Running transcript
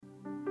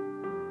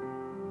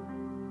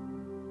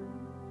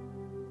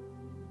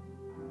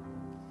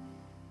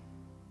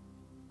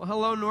Well,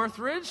 hello,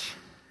 Northridge.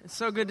 It's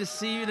so good to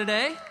see you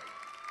today.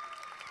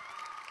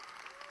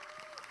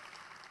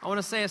 I want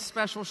to say a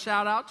special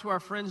shout out to our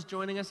friends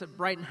joining us at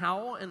Brighton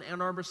Howell and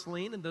Ann Arbor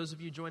Saline, and those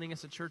of you joining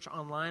us at church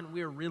online.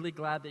 We are really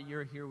glad that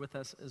you're here with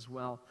us as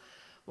well.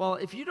 Well,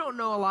 if you don't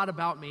know a lot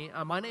about me,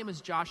 my name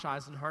is Josh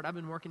Isenhardt. I've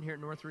been working here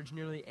at Northridge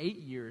nearly 8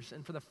 years,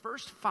 and for the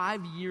first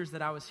 5 years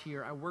that I was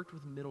here, I worked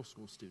with middle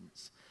school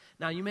students.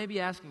 Now, you may be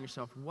asking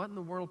yourself, what in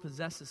the world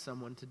possesses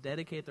someone to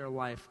dedicate their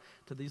life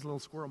to these little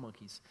squirrel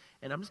monkeys?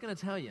 And I'm just going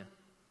to tell you,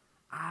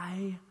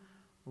 I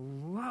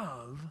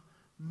love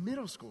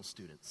middle school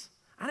students.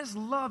 I just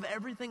love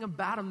everything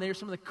about them. They're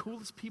some of the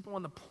coolest people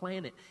on the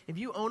planet. If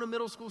you own a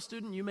middle school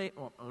student, you may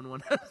own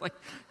one. Like,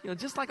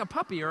 just like a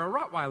puppy or a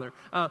Rottweiler.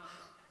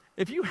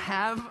 If you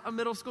have a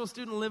middle school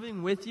student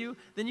living with you,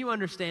 then you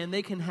understand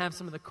they can have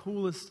some of the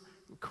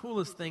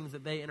coolest things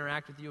that they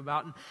interact with you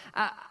about. And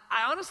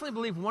I honestly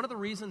believe one of the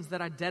reasons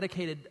that I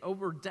dedicated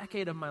over a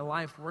decade of my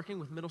life working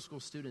with middle school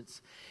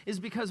students is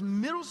because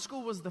middle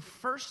school was the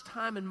first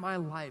time in my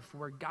life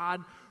where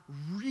God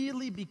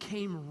really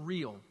became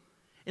real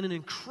in an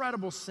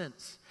incredible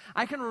sense.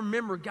 I can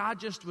remember God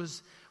just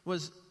was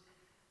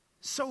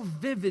so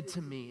vivid to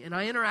me, and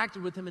I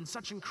interacted with him in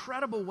such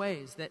incredible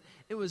ways that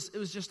it was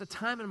just a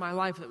time in my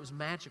life that was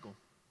magical.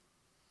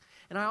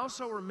 And I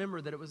also remember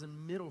that it was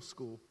in middle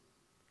school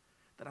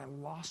that I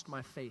lost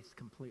my faith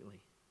completely,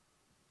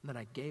 and that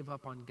I gave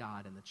up on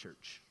God and the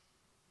church.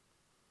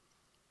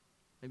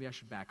 Maybe I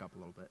should back up a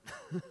little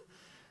bit.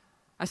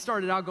 I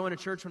started out going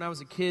to church when I was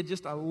a kid,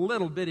 just a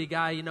little bitty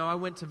guy. I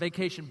went to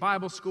vacation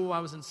Bible school. I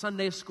was in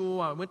Sunday school.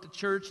 I went to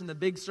church in the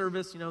big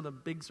service, the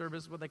big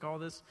service, what they call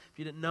this, if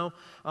you didn't know.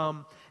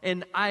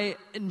 And I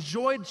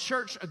enjoyed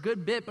church a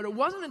good bit, but it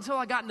wasn't until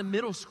I got into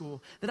middle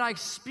school that I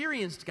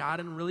experienced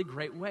God in really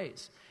great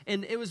ways.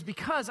 And it was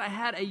because I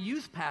had a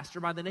youth pastor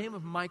by the name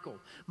of Michael.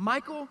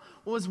 Michael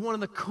was one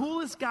of the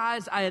coolest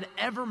guys I had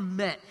ever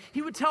met.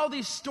 He would tell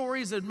these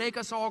stories that make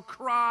us all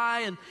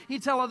cry, and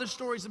he'd tell other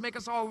stories that make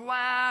us all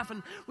laugh.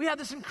 And we had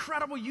this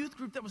incredible youth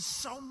group that was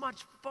so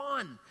much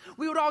fun.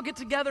 We would all get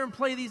together and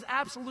play these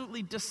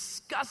absolutely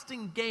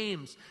disgusting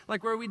games,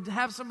 like where we'd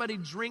have somebody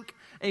drink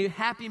a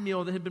Happy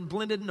Meal that had been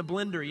blended in a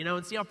blender,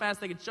 and see how fast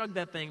they could chug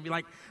that thing and be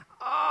like,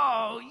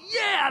 oh,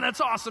 yeah,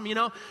 that's awesome,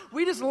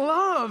 We just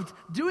loved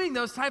doing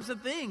those types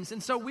of things.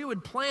 And so we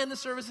would plan the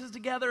services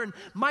together, and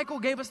Michael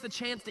gave us the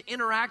chance to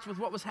interact with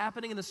what was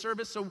happening in the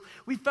service, so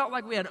we felt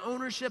like we had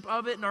ownership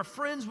of it, and our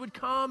friends would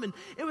come, and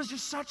it was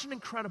just such an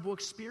incredible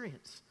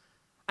experience.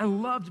 I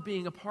loved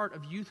being a part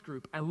of youth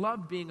group. I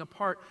loved being a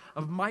part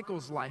of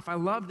Michael's life. I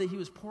loved that he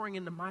was pouring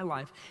into my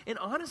life. And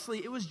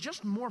honestly, it was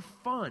just more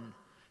fun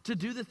to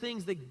do the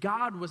things that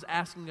God was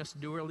asking us to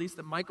do, or at least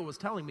that Michael was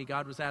telling me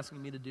God was asking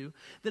me to do,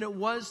 than it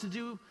was to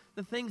do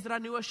the things that I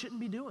knew I shouldn't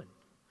be doing.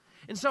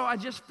 And so I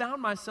just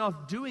found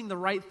myself doing the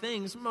right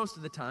things most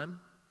of the time,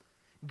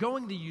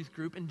 going to youth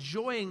group,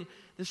 enjoying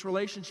this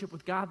relationship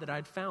with God that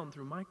I'd found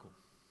through Michael.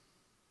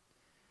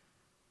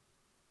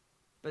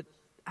 But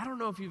I don't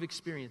know if you've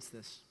experienced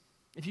this.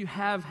 If you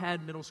have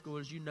had middle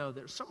schoolers, you know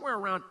that somewhere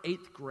around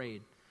 8th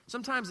grade,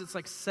 sometimes it's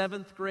like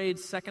 7th grade,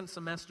 second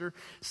semester,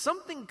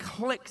 something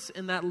clicks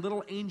in that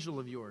little angel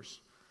of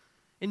yours.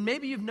 And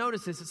maybe you've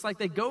noticed this. It's like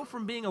they go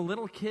from being a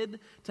little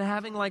kid to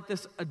having like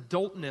this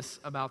adultness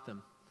about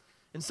them.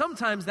 And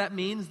sometimes that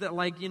means that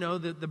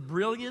the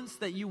brilliance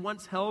that you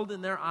once held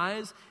in their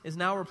eyes is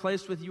now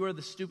replaced with you are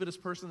the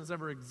stupidest person that's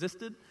ever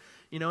existed.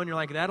 And you're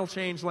like, that'll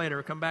change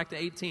later. Come back to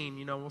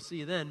 18, we'll see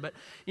you then. But,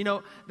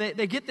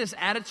 they get this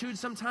attitude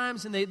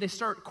sometimes, and they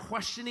start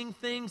questioning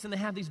things, and they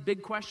have these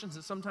big questions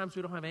that sometimes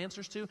we don't have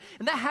answers to.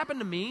 And that happened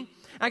to me.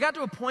 I got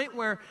to a point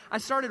where I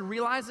started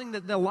realizing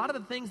that a lot of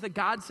the things that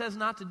God says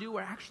not to do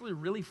were actually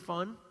really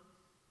fun.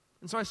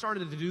 And so I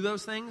started to do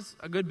those things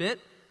a good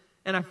bit.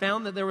 And I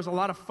found that there was a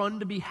lot of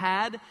fun to be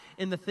had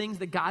in the things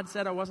that God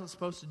said I wasn't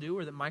supposed to do,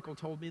 or that Michael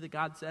told me that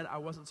God said I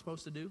wasn't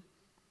supposed to do.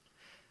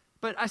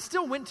 But I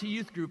still went to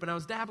youth group, and I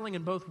was dabbling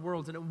in both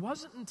worlds, and it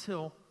wasn't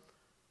until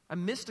I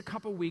missed a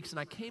couple weeks, and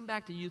I came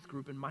back to youth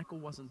group, and Michael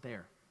wasn't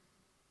there.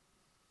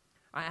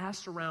 I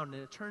asked around,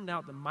 and it turned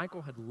out that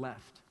Michael had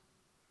left.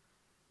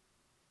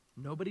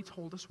 Nobody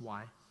told us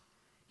why.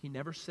 He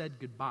never said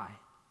goodbye,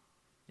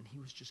 and he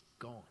was just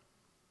gone.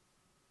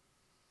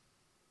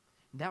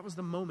 And that was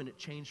the moment it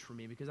changed for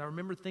me, because I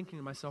remember thinking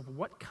to myself,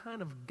 what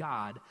kind of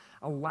God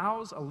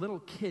allows a little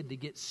kid to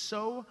get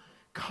so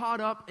caught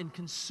up and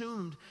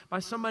consumed by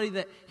somebody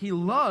that he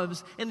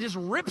loves and just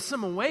rips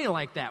him away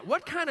like that?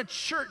 What kind of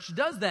church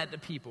does that to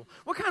people?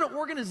 What kind of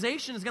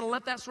organization is going to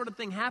let that sort of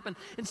thing happen?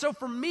 And so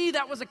for me,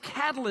 that was a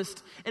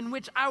catalyst in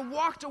which I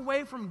walked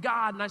away from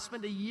God, and I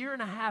spent 1.5 years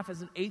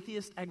as an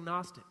atheist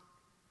agnostic.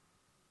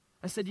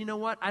 I said, you know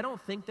what? I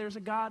don't think there's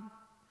a God,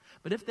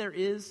 but if there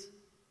is,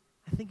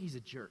 I think he's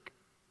a jerk.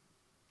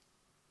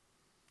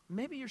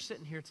 Maybe you're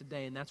sitting here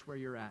today and that's where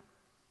you're at.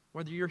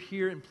 Whether you're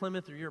here in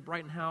Plymouth or you're at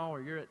Brighton Howe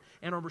or you're at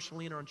Ann Arbor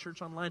Shalina or on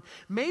Church Online,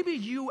 maybe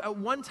you at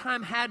one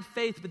time had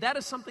faith, but that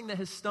is something that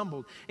has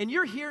stumbled. And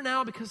you're here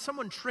now because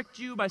someone tricked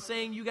you by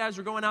saying you guys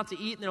are going out to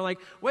eat, and they're like,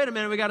 wait a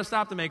minute, we got to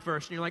stop to make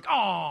first. And you're like,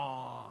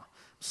 oh,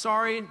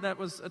 sorry, that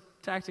was a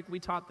tactic we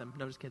taught them.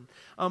 No, just kidding.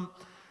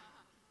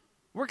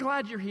 We're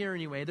glad you're here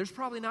anyway. There's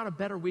probably not a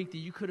better week that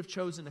you could have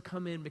chosen to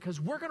come in,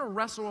 because we're going to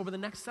wrestle over the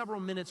next several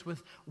minutes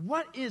with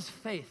what is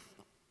faith?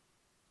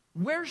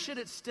 Where should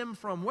it stem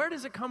from? Where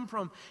does it come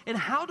from? And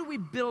how do we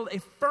build a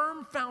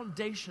firm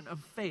foundation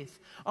of faith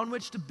on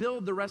which to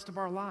build the rest of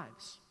our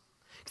lives?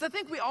 Because I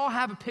think we all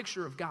have a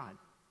picture of God.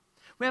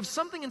 We have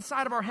something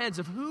inside of our heads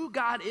of who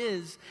God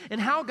is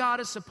and how God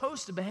is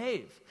supposed to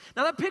behave.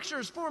 Now, that picture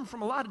is formed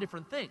from a lot of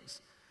different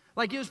things.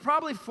 Like, it was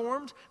probably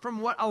formed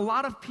from what a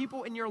lot of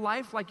people in your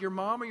life, like your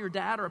mom or your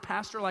dad or a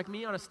pastor like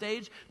me on a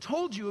stage,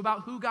 told you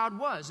about who God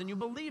was, and you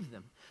believed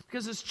them.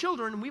 Because as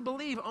children, we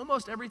believe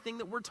almost everything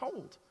that we're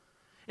told.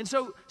 And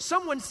so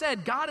someone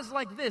said, God is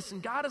like this,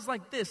 and God is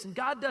like this, and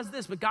God does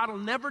this, but God will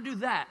never do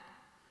that.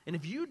 And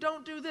if you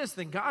don't do this,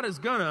 then God is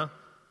gonna.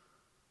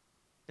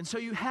 And so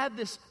you had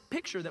this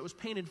picture that was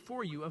painted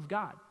for you of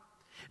God.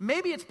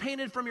 Maybe it's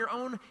painted from your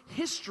own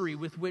history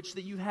with which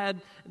that you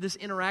had this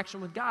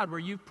interaction with God, where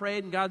you've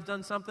prayed and God's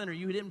done something, or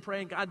you didn't pray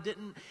and God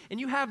didn't. And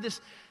you have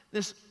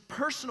this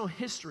personal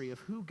history of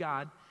who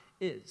God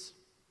is.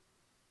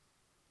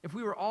 If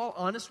we were all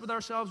honest with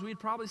ourselves, we'd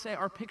probably say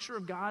our picture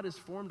of God is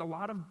formed a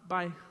lot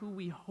by who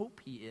we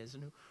hope he is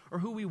or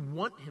who we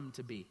want him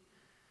to be.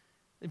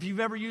 If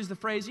you've ever used the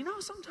phrase,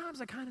 sometimes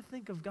I kind of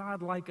think of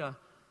God like and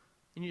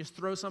you just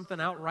throw something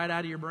right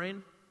out of your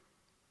brain.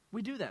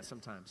 We do that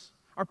sometimes.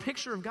 Our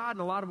picture of God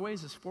in a lot of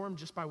ways is formed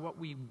just by what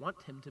we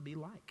want him to be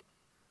like.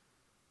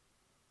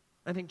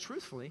 I think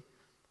truthfully,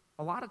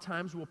 a lot of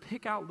times we'll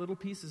pick out little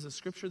pieces of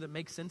scripture that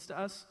make sense to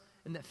us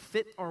and that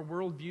fit our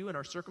worldview and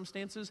our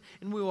circumstances,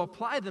 and we will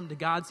apply them to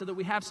God so that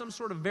we have some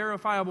sort of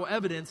verifiable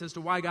evidence as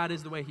to why God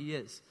is the way he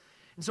is.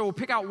 And so we'll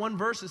pick out one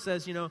verse that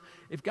says,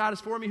 if God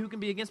is for me, who can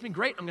be against me?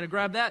 Great, I'm going to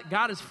grab that.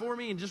 God is for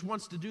me and just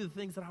wants to do the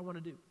things that I want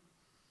to do.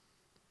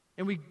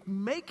 And we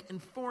make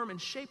and form and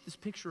shape this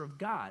picture of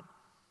God,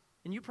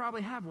 and you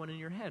probably have one in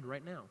your head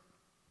right now.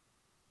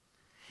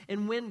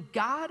 And when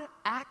God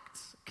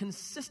acts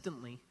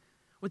consistently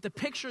with the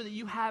picture that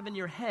you have in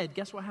your head,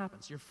 guess what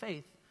happens? Your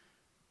faith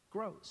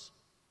grows.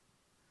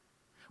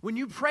 When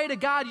you pray to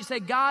God, you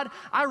say, God,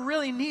 I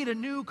really need a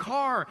new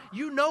car.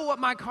 You know what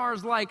my car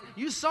is like.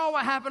 You saw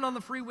what happened on the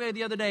freeway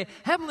the other day.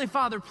 Heavenly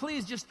Father,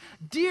 please just,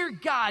 dear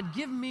God,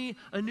 give me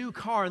a new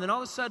car. And then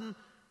all of a sudden,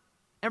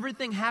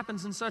 everything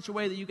happens in such a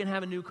way that you can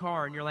have a new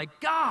car. And you're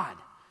like, God,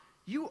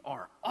 you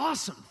are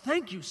awesome.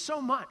 Thank you so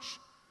much.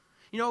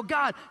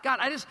 God,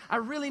 I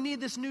really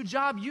need this new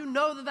job. You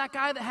know that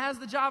guy that has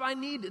the job I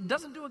need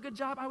doesn't do a good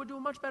job. I would do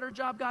a much better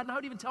job, God, and I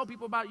would even tell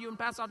people about you and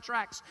pass out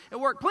tracts at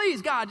work.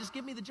 Please, God, just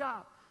give me the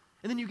job.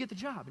 And then you get the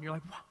job, and you're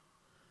like, wow,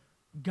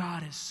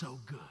 God is so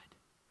good.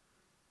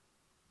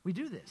 We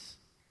do this.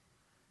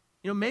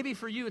 Maybe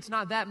for you it's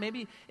not that.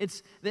 Maybe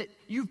it's that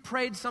you've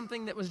prayed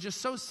something that was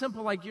just so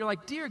simple, like you're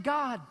like, dear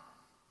God,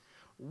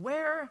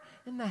 where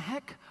in the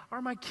heck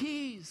are my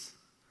keys?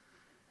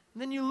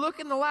 And then you look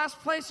in the last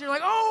place and you're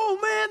like, oh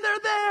man, they're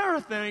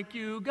there. Thank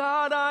you,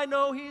 God, I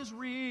know he's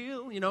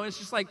real. It's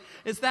just like,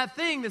 it's that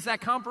thing that's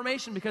that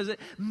confirmation because it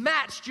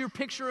matched your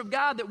picture of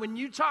God, that when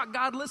you talk,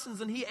 God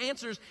listens and he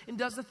answers and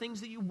does the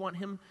things that you want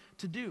him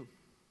to do.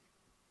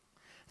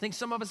 I think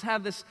some of us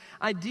have this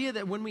idea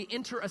that when we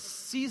enter a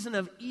season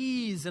of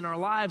ease in our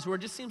lives where it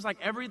just seems like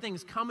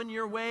everything's coming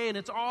your way and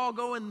it's all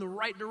going the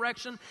right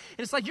direction, and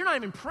it's like you're not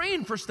even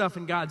praying for stuff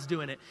and God's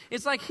doing it.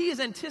 It's like he is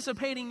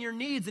anticipating your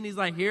needs and he's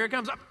like, here it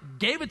comes up,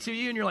 gave it to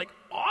you, and you're like,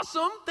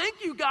 awesome,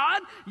 thank you,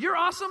 God. You're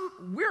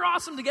awesome, we're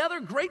awesome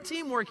together, great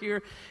teamwork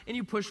here, and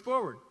you push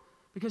forward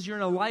because you're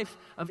in a life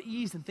of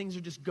ease and things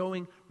are just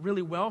going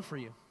really well for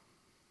you.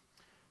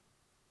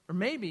 Or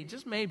maybe,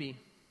 just maybe,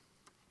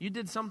 you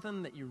did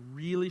something that you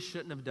really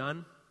shouldn't have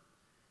done,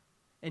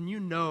 and you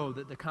know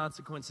that the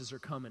consequences are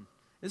coming.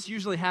 This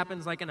usually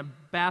happens like in a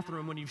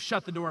bathroom when you've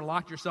shut the door and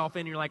locked yourself in,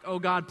 and you're like, oh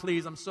God,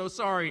 please, I'm so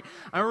sorry.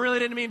 I really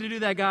didn't mean to do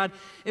that, God.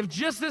 If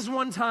just this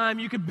one time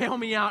you could bail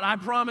me out, I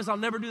promise I'll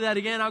never do that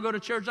again. I'll go to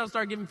church, I'll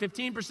start giving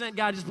 15%.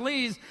 God, just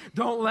please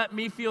don't let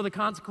me feel the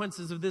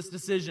consequences of this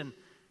decision.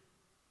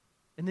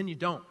 And then you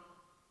don't.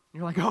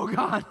 You're like, oh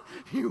God,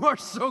 you are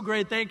so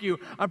great, thank you.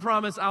 I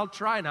promise I'll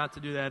try not to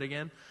do that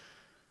again.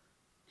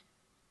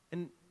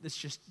 And it's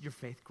just your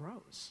faith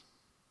grows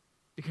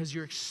because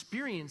you're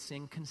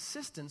experiencing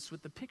consistency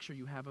with the picture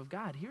you have of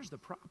God. Here's the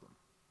problem.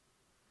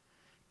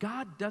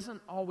 God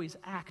doesn't always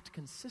act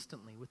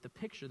consistently with the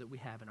picture that we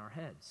have in our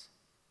heads.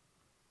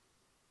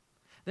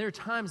 There are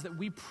times that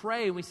we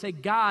pray and we say,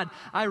 God,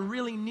 I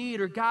really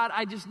need, or God,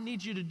 I just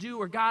need you to do,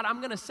 or God, I'm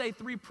going to say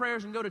 3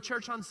 prayers and go to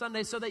church on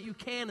Sunday so that you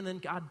can, and then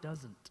God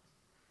doesn't.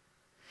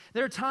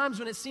 There are times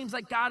when it seems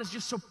like God is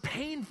just so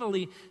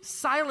painfully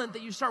silent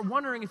that you start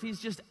wondering if he's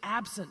just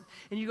absent.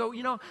 And you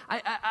go,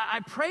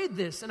 I prayed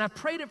this, and I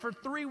prayed it for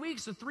 3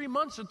 weeks or 3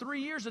 months or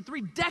 3 years or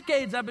 3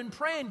 decades. I've been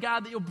praying,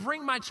 God, that you'll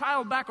bring my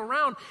child back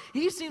around.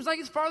 He seems like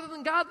he's farther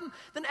than God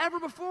than ever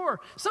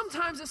before.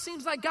 Sometimes it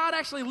seems like God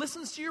actually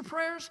listens to your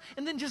prayers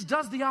and then just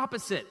does the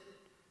opposite.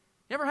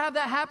 You ever have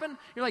that happen?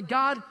 You're like,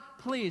 God,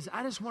 please,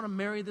 I just want to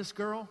marry this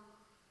girl.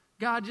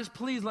 God, just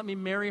please let me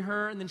marry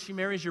her. And then she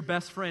marries your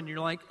best friend. And you're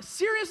like,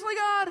 seriously,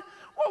 God?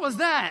 What was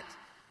that?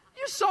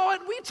 You saw it.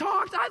 We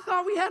talked. I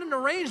thought we had an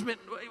arrangement.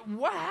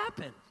 What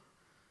happened?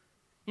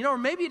 Or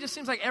maybe it just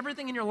seems like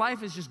everything in your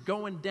life is just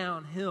going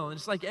downhill. And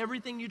it's like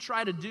everything you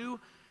try to do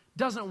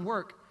doesn't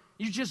work.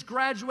 You just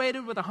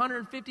graduated with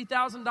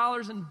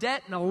 $150,000 in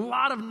debt and a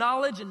lot of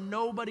knowledge, and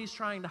nobody's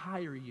trying to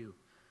hire you.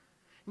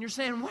 And you're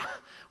saying, what?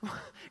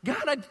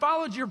 God, I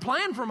followed your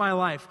plan for my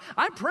life.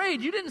 I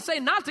prayed. You didn't say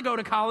not to go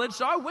to college,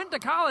 so I went to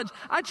college.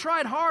 I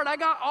tried hard. I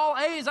got all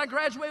A's. I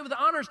graduated with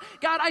honors.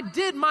 God, I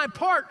did my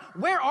part.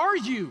 Where are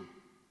you?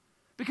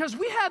 Because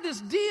we had this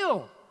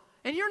deal,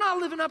 and you're not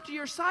living up to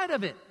your side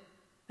of it.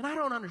 And I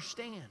don't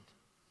understand.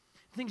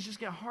 Things just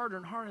get harder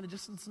and harder, and it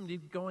just doesn't seem to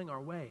be going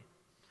our way.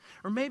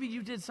 Or maybe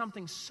you did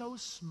something so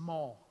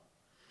small,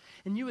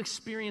 and you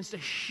experienced a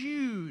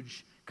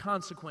huge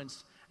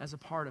consequence as a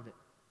part of it.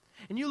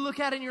 And you look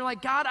at it and you're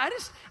like, God,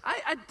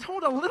 I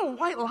told a little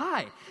white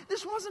lie.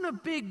 This wasn't a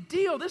big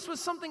deal. This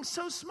was something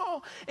so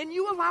small. And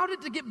you allowed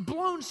it to get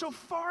blown so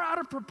far out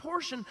of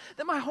proportion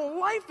that my whole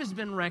life has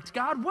been wrecked.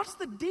 God, what's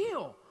the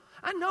deal?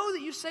 I know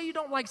that you say you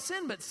don't like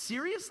sin, but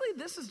seriously,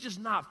 this is just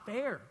not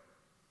fair.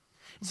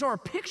 And so our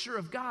picture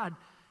of God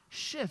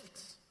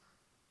shifts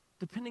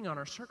depending on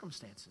our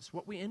circumstances.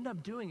 What we end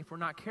up doing if we're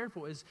not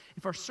careful is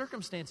if our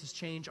circumstances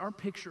change, our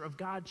picture of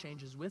God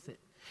changes with it.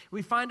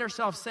 We find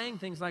ourselves saying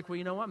things like, well,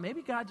 you know what?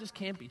 Maybe God just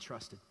can't be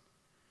trusted.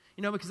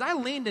 Because I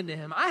leaned into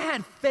him. I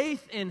had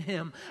faith in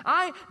him.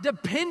 I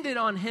depended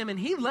on him, and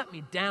he let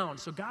me down.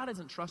 So God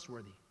isn't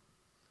trustworthy.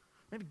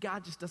 Maybe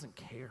God just doesn't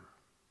care.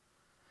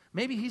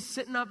 Maybe he's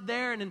sitting up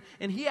there, and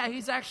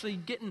he's actually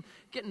getting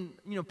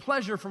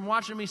pleasure from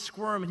watching me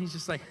squirm, and he's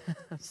just like,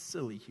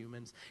 silly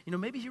humans.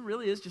 Maybe he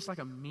really is just like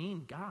a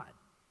mean God.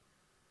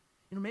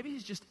 Maybe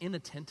he's just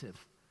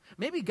inattentive.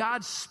 Maybe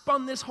God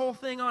spun this whole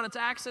thing on its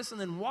axis and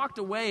then walked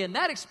away, and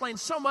that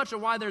explains so much of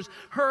why there's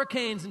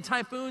hurricanes and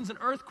typhoons and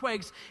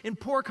earthquakes in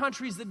poor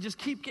countries that just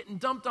keep getting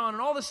dumped on,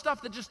 and all this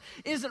stuff that just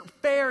isn't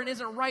fair and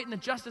isn't right and the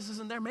justice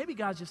isn't there. Maybe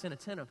God's just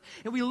inattentive.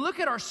 And we look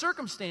at our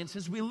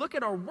circumstances, we look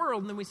at our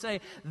world, and then we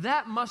say,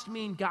 that must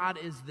mean God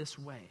is this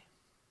way.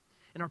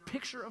 And our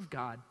picture of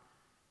God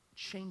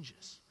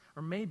changes.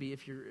 Or maybe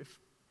if you're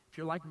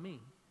like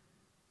me,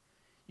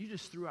 you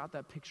just threw out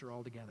that picture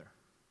altogether.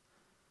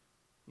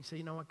 You say,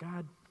 you know what,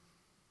 God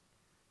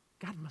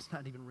must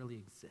not even really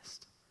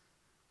exist.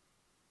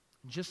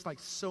 Just like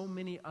so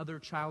many other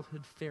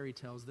childhood fairy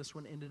tales, this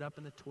one ended up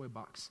in the toy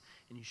box,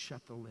 and you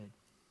shut the lid.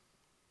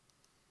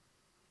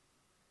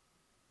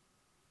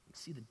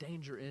 See, the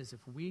danger is if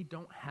we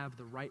don't have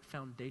the right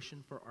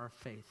foundation for our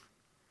faith,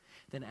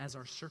 then as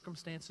our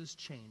circumstances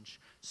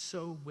change,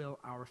 so will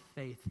our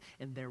faith,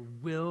 and there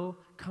will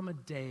come a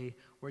day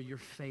where your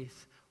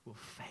faith will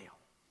fail.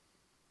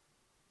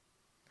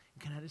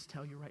 Can I just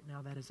tell you right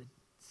now, that is a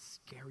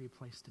scary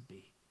place to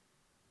be.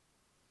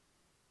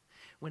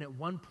 When at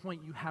one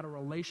point you had a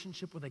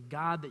relationship with a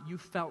God that you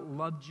felt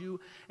loved you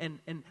and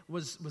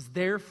was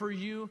there for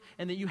you,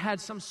 and that you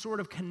had some sort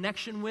of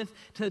connection with,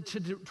 to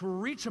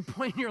reach a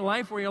point in your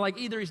life where you're like,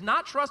 either he's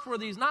not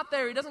trustworthy, he's not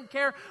there, he doesn't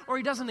care, or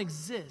he doesn't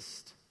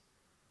exist.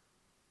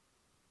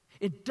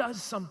 It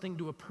does something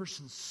to a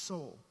person's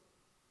soul.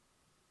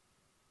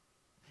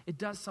 It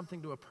does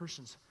something to a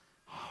person's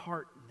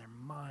heart and their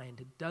mind.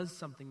 It does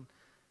something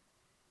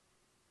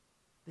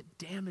that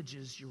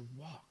damages your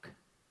walk.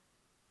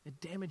 It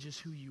damages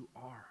who you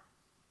are.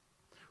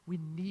 We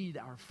need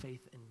our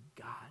faith in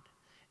God,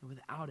 and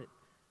without it,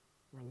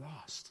 we're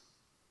lost.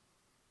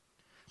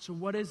 So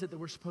what is it that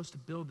we're supposed to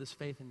build this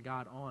faith in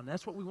God on?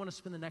 That's what we want to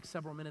spend the next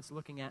several minutes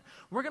looking at.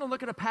 We're going to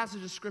look at a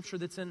passage of Scripture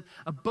that's in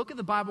a book of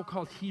the Bible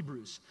called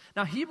Hebrews.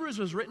 Now, Hebrews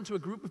was written to a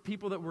group of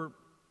people that were,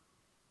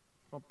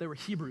 they were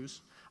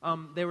Hebrews.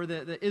 They were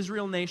the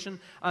Israel nation.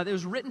 It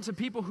was written to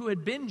people who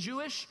had been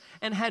Jewish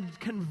and had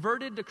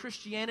converted to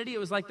Christianity. It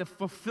was like the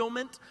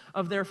fulfillment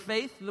of their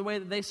faith, the way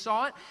that they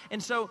saw it.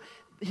 And so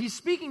he's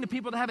speaking to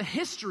people that have a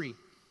history.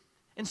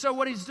 And so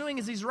what he's doing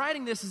is he's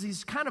writing this, is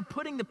he's kind of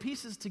putting the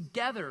pieces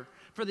together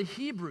for the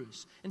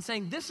Hebrews and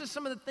saying, this is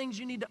some of the things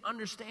you need to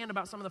understand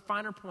about some of the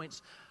finer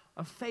points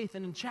of faith.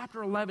 And in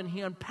chapter 11,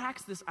 he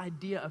unpacks this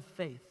idea of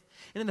faith.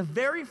 And in the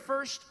very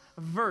first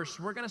verse,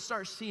 we're going to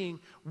start seeing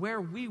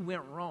where we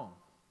went wrong.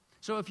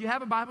 So if you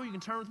have a Bible, you can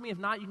turn with me. If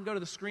not, you can go to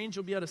the screens.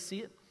 You'll be able to see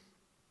it.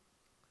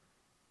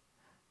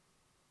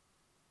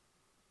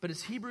 But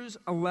it's Hebrews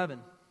 11,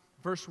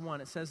 verse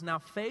 1. It says, now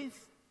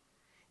faith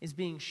is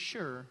being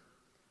sure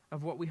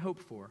of what we hope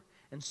for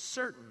and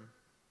certain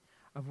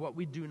of what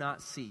we do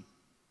not see.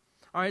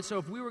 All right, so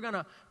if we were going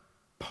to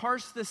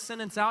parse this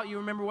sentence out. You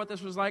remember what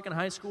this was like in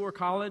high school or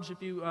college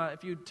if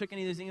you took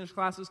any of these English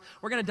classes.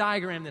 We're going to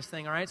diagram this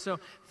thing, all right? So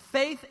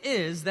faith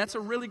is, that's a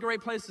really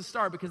great place to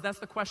start because that's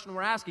the question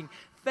we're asking.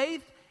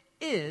 Faith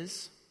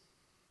is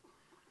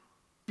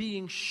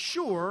being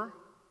sure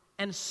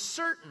and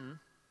certain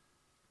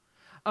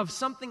of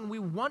something we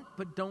want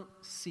but don't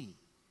see.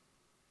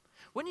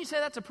 Wouldn't you say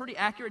that's a pretty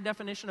accurate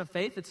definition of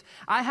faith? It's,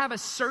 I have a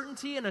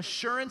certainty, an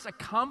assurance, a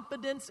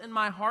confidence in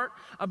my heart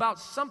about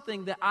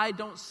something that I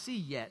don't see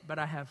yet, but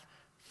I have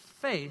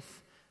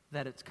faith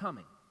that it's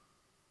coming.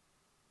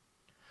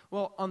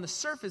 Well, on the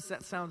surface,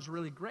 that sounds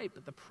really great,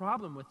 but the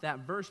problem with that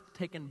verse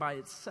taken by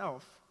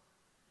itself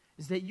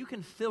is that you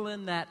can fill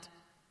in that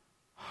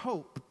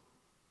hope,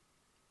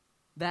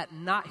 that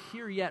not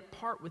here yet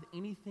part with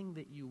anything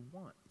that you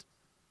want.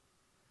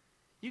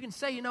 You can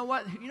say, you know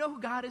what? You know who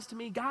God is to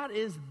me? God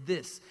is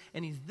this,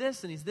 and he's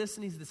this, and he's this,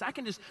 and he's this. I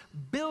can just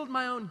build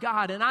my own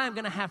God, and I am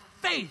going to have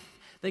faith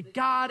that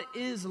God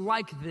is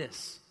like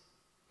this.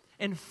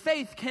 And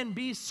faith can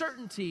be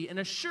certainty and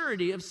a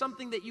surety of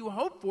something that you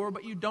hope for,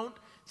 but you don't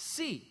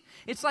see.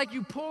 It's like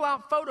you pull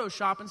out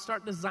Photoshop and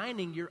start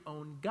designing your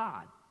own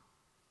God.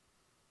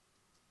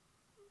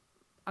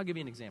 I'll give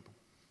you an example.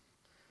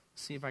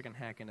 See if I can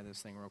hack into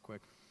this thing real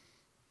quick.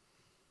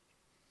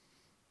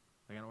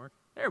 Is that going to work?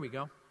 There we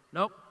go.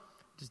 Nope,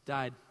 just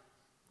died.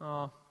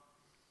 Oh,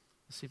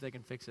 let's see if they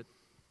can fix it.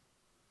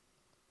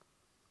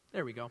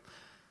 There we go.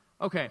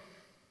 Okay.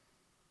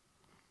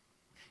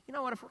 You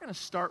know what? If we're going to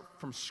start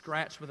from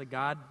scratch with a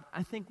God,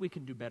 I think we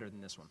can do better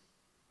than this one.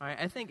 All right?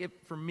 I think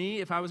for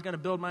me, if I was going to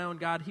build my own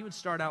God, he would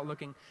start out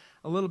looking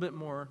a little bit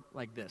more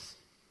like this.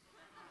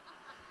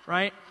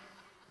 Right?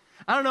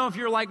 I don't know if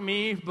you're like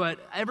me, but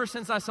ever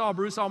since I saw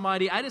Bruce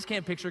Almighty, I just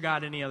can't picture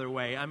God any other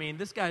way. I mean,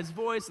 this guy's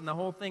voice and the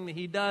whole thing that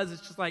he does,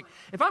 it's just like,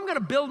 if I'm going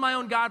to build my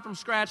own God from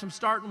scratch, I'm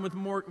starting with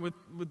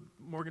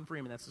Morgan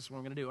Freeman. That's just what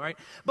I'm going to do, all right?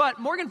 But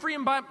Morgan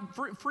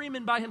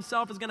Freeman by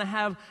himself is going to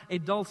have a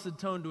dulcet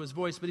tone to his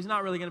voice, but he's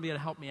not really going to be able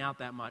to help me out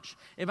that much.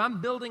 If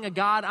I'm building a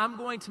God, I'm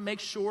going to make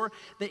sure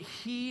that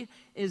he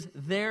is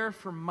there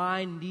for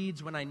my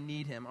needs when I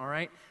need him, all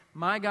right?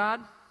 My God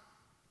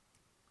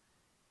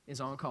is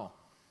on call.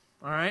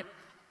 All right?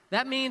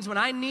 That means when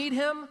I need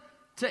him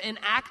to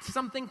enact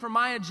something for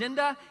my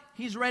agenda,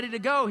 he's ready to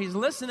go. He's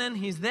listening.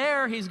 He's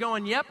there. He's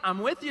going, yep, I'm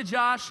with you,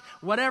 Josh.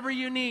 Whatever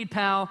you need,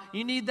 pal.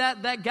 You need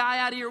that guy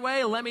out of your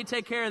way? Let me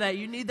take care of that.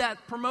 You need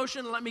that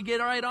promotion? Let me get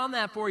right on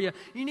that for you.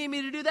 You need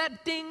me to do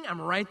that? Ding, I'm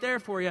right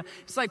there for you.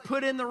 It's like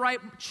put in the right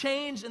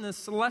change and the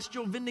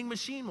celestial vending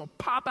machine will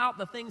pop out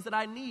the things that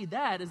I need.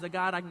 That is the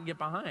God I can get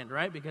behind,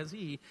 right? Because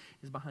he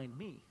is behind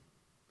me.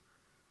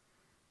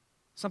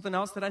 Something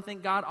else that I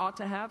think God ought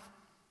to have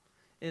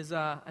is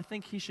I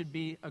think he should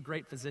be a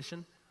great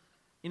physician.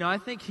 You know, I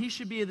think he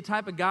should be the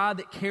type of God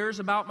that cares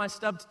about my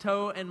stubbed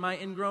toe and my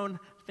ingrown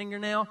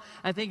fingernail.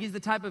 I think he's the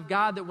type of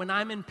God that when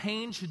I'm in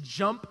pain should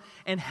jump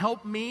and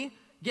help me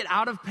get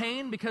out of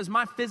pain because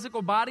my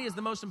physical body is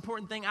the most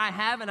important thing I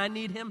have and I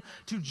need him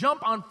to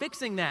jump on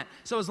fixing that.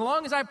 So as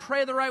long as I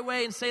pray the right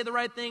way and say the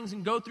right things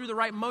and go through the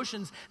right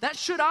motions, that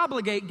should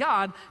obligate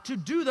God to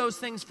do those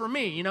things for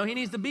me. You know, he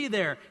needs to be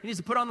there. He needs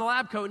to put on the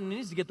lab coat and he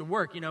needs to get to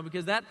work, you know,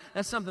 because that's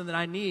something that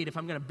I need if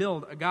I'm going to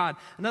build a God.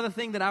 Another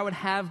thing that I would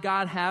have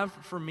God have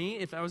for me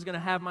if I was going to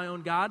have my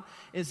own God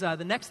is the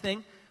next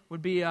thing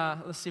would be,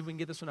 let's see if we can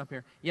get this one up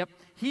here. Yep.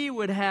 He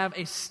would have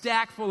a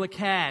stack full of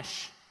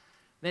cash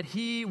that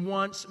he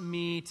wants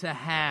me to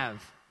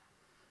have.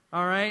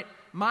 All right?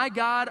 My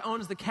God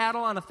owns the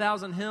cattle on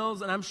 1,000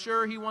 hills, and I'm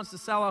sure he wants to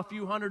sell a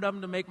few hundred of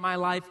them to make my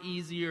life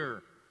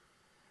easier.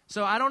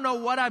 So I don't know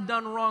what I've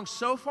done wrong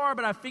so far,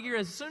 but I figure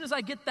as soon as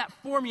I get that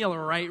formula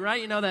right?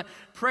 You know, that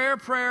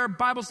prayer,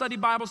 Bible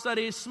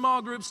study,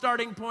 small group,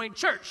 starting point,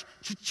 church,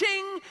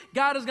 cha-ching,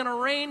 God is going to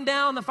rain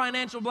down the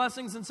financial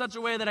blessings in such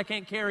a way that I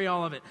can't carry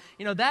all of it.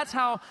 You know, that's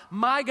how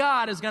my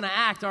God is going to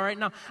act, all right?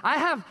 Now, I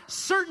have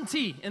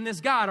certainty in this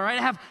God, all right?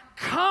 I have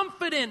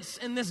confidence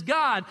in this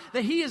God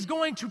that he is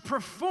going to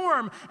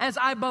perform as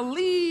I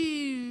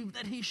believe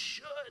that he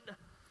should.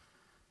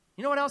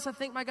 You know what else I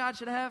think my God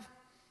should have?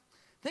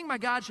 I think my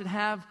God should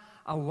have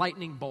a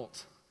lightning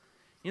bolt.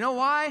 You know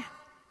why? Because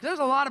there's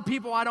a lot of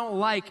people I don't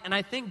like, and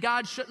I think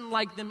God shouldn't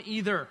like them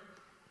either.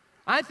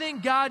 I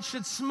think God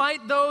should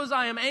smite those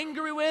I am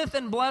angry with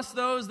and bless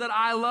those that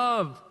I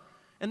love.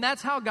 And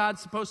that's how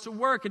God's supposed to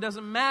work. It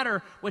doesn't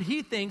matter what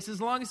he thinks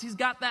as long as he's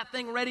got that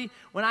thing ready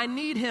when I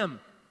need him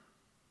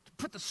to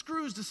put the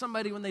screws to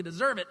somebody when they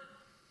deserve it.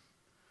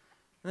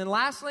 And then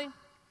lastly,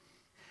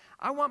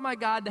 I want my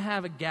God to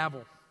have a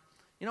gavel.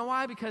 You know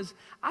why? Because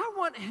I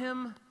want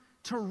him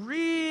to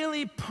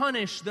really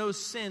punish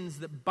those sins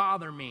that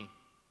bother me.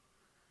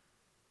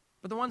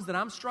 But the ones that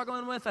I'm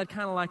struggling with, I'd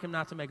kind of like him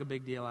not to make a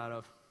big deal out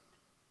of.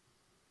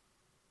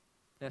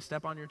 Did I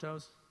step on your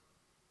toes?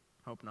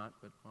 Hope not,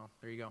 but well,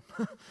 there you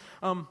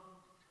go.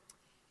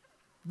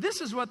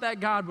 This is what that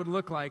God would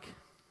look like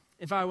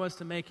if I was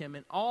to make him.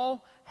 And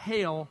all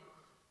hail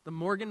the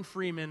Morgan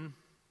Freeman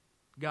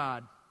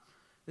God.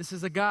 This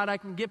is a God I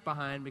can get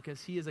behind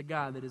because he is a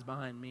God that is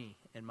behind me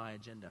and my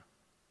agenda.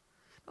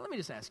 Now, let me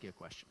just ask you a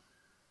question.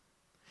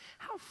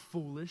 How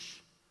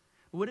foolish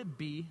would it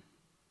be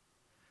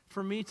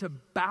for me to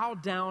bow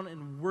down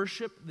and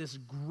worship this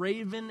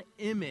graven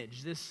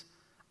image, this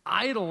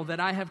idol that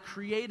I have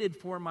created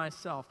for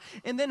myself?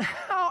 And then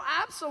how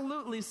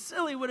absolutely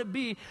silly would it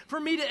be for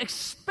me to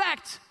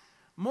expect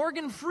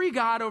Morgan Free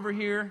God over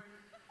here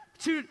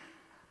to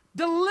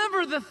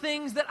deliver the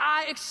things that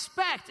I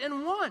expect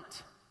and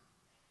want?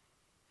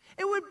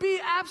 It would be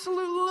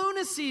absolute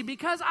lunacy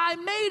because I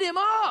made him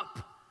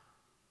up.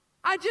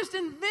 I just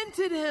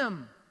invented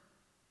him.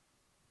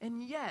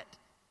 And yet,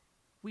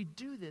 we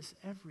do this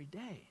every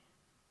day.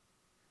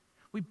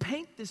 We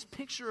paint this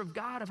picture of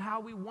God, of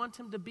how we want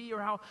him to be, or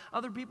how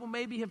other people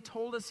maybe have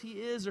told us he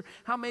is, or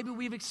how maybe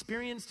we've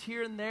experienced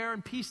here and there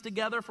and pieced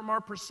together from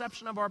our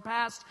perception of our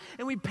past.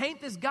 And we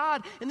paint this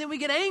God, and then we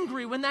get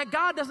angry when that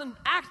God doesn't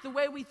act the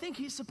way we think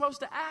he's supposed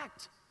to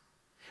act.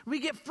 We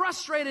get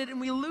frustrated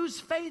and we lose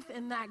faith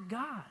in that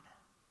God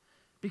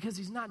because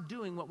he's not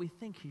doing what we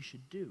think he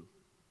should do.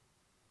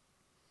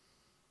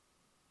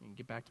 I can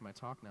get back to my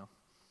talk now.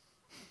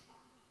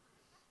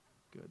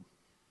 Good.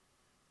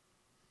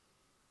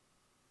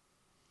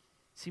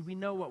 See, we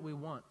know what we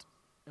want,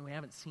 and we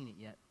haven't seen it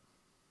yet.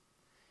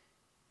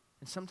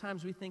 And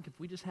sometimes we think if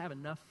we just have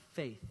enough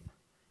faith,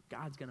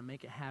 God's going to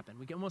make it happen.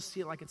 We can almost see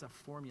it like it's a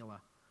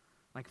formula.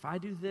 Like if I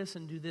do this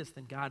and do this,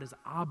 then God is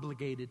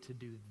obligated to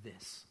do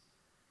this.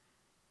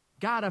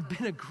 God, I've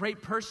been a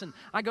great person.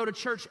 I go to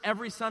church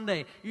every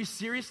Sunday. You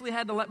seriously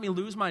had to let me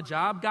lose my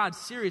job? God,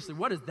 seriously,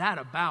 what is that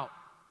about?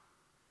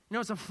 You know,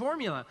 it's a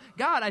formula.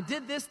 God, I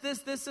did this,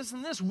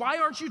 and this. Why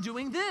aren't you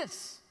doing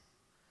this?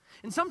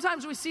 And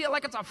sometimes we see it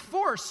like it's a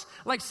force.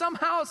 Like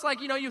somehow it's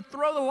like, you know, you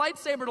throw the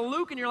lightsaber to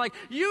Luke and you're like,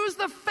 use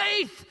the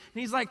faith.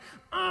 And he's like,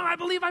 oh, I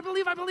believe.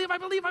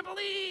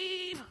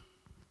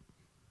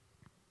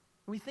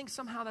 We think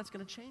somehow that's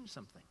going to change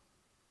something.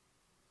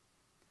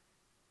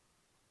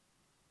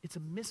 It's a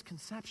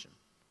misconception.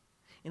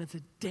 And it's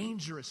a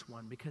dangerous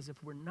one because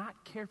if we're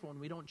not careful and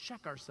we don't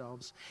check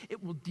ourselves,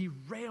 it will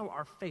derail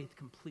our faith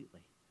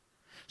completely.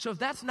 So if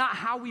that's not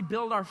how we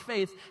build our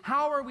faith,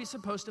 how are we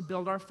supposed to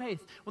build our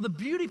faith? Well, the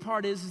beauty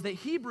part is that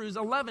Hebrews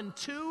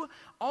 11:2,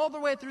 all the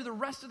way through the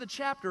rest of the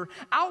chapter,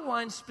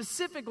 outlines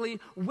specifically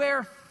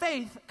where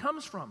faith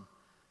comes from.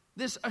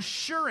 This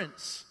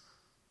assurance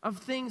of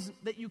things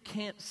that you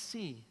can't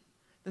see.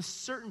 The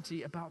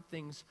certainty about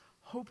things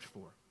hoped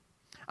for.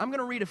 I'm going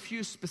to read a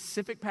few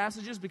specific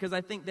passages because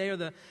I think they are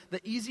the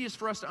easiest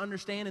for us to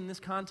understand in this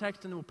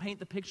context, and it will paint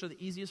the picture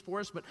the easiest for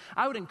us. But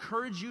I would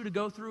encourage you to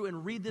go through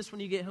and read this when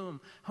you get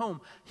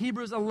home.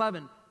 Hebrews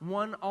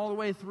 11:1 all the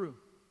way through.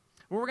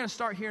 Well, we're going to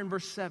start here in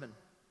verse 7.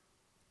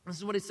 This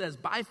is what it says.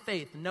 By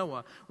faith,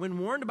 Noah, when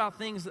warned about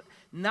things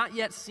not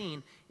yet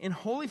seen, in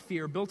holy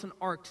fear built an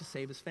ark to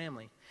save his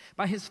family.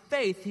 By his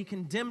faith, he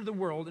condemned the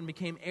world and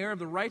became heir of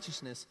the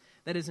righteousness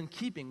that is in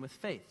keeping with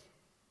faith.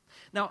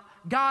 Now,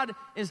 God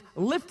is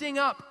lifting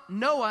up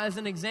Noah as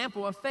an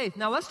example of faith.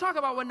 Now, let's talk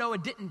about what Noah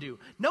didn't do.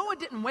 Noah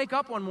didn't wake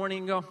up one morning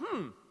and go,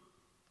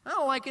 I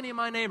don't like any of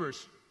my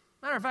neighbors.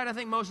 Matter of fact, I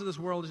think most of this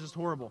world is just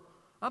horrible.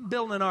 I'm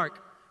building an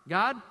ark.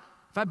 God,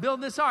 if I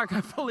build this ark,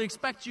 I fully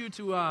expect you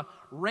to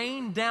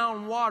rain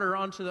down water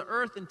onto the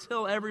earth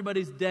until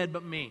everybody's dead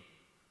but me.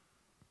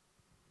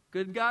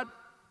 Good, God?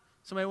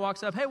 Somebody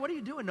walks up, hey, what are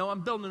you doing? No,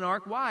 I'm building an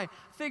ark. Why?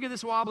 Figure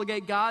this will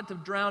obligate God to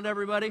drown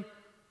everybody.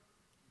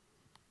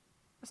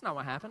 That's not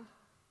what happened.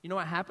 You know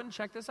what happened?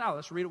 Check this out.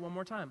 Let's read it one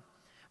more time.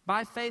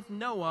 By faith,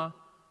 Noah,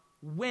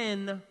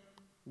 when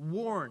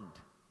warned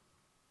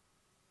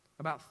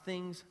about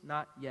things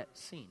not yet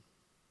seen.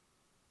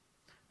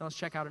 Now let's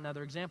check out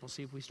another example,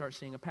 see if we start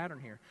seeing a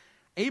pattern here.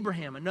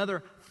 Abraham,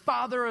 another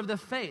father of the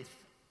faith.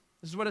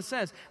 This is what it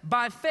says.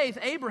 By faith,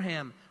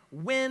 Abraham,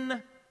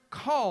 when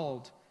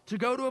called to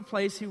go to a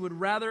place he would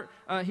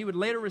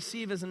later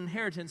receive as an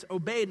inheritance,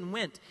 obeyed and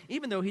went,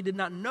 even though he did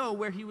not know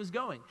where he was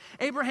going.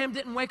 Abraham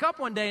didn't wake up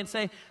one day and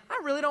say,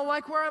 I really don't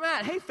like where I'm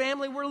at. Hey,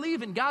 family, we're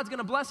leaving. God's going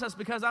to bless us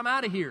because I'm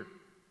out of here.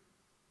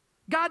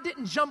 God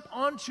didn't jump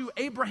onto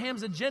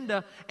Abraham's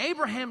agenda.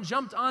 Abraham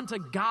jumped onto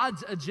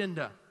God's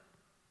agenda.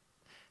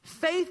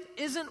 Faith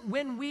isn't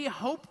when we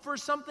hope for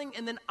something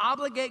and then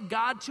obligate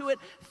God to it.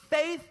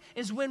 Faith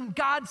is when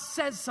God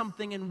says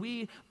something and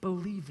we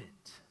believe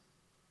it.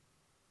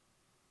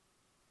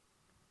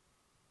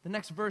 The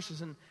next verse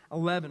is in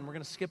 11. We're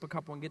going to skip a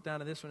couple and get down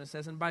to this one. It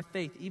says, and by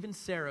faith, even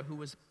Sarah, who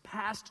was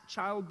past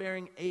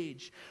childbearing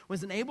age,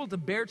 was enabled to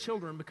bear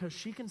children because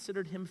she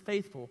considered him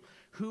faithful,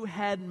 who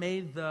had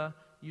made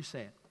you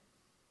say it,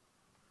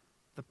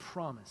 the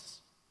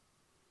promise.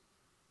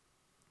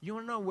 You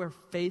want to know where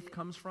faith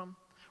comes from?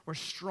 Where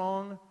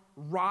strong,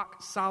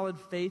 rock-solid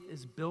faith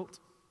is built?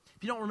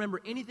 If you don't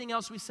remember anything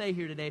else we say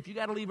here today, if you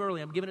got to leave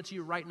early, I'm giving it to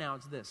you right now.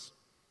 It's this.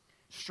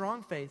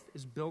 Strong faith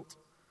is built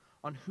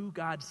on who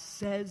God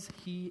says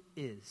he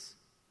is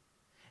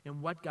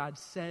and what God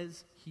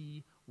says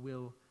he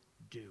will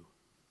do.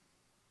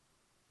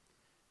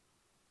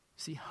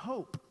 See,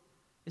 hope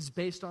is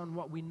based on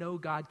what we know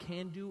God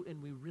can do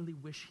and we really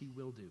wish he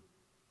will do.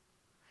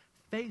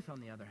 Faith,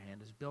 on the other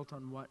hand, is built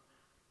on what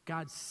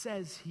God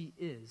says he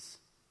is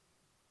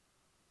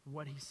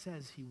what he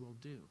says he will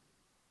do.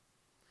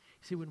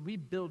 See, when we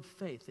build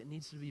faith, it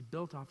needs to be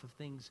built off of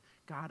things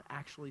God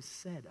actually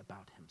said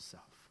about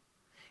himself.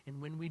 And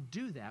when we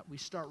do that, we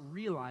start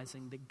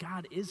realizing that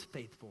God is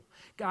faithful.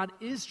 God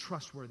is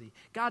trustworthy.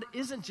 God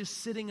isn't just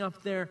sitting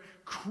up there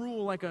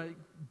cruel like a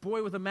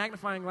boy with a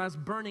magnifying glass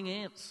burning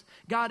ants.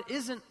 God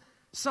isn't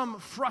some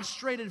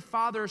frustrated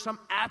father or some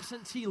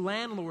absentee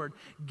landlord.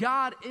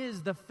 God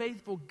is the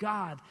faithful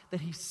God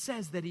that he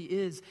says that he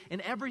is.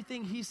 And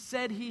everything he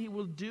said he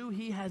will do,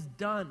 he has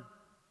done.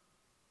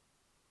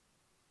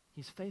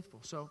 He's faithful.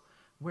 So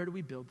where do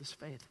we build this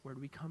faith? Where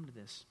do we come to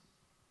this?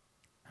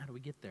 How do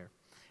we get there?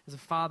 As a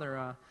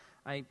father,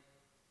 I've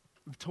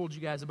told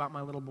you guys about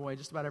my little boy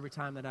just about every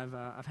time that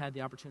I've had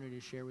the opportunity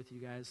to share with you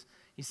guys.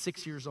 He's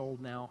 6 years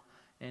old now,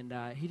 and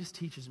he just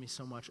teaches me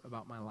so much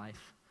about my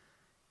life.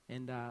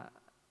 And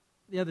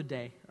the other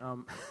day,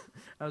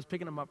 I was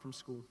picking him up from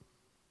school,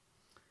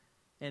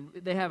 and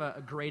they have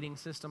a grading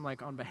system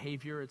like on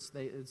behavior. It's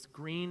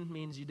green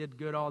means you did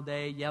good all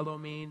day. Yellow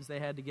means they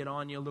had to get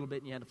on you a little bit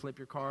and you had to flip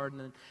your card. And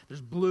then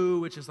there's blue,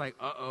 which is like,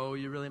 uh-oh,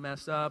 you really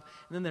messed up.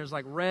 And then there's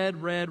like red,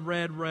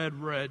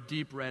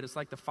 deep red. It's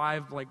like the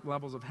 5 like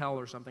levels of hell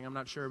or something. I'm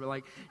not sure. But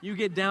like you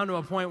get down to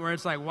a point where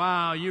it's like,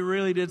 wow, you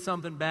really did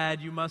something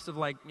bad. You must have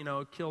like,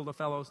 killed a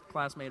fellow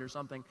classmate or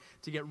something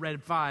to get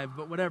red 5.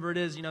 But whatever it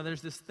is,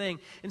 there's this thing.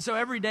 And so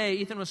every day,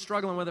 Ethan was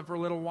struggling with it for a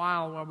little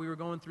while we were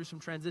going through some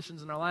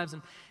transitions in our lives.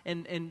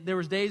 And there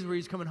was days where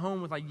he's coming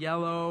home with like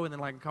yellow and then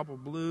like a couple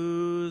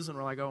blues, and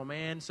we're like, oh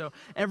man. So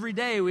every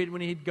day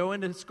when he'd go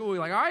into school, he'd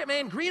like, all right,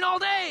 man, green all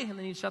day. And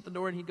then he'd shut the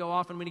door and he'd go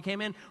off. And when he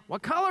came in,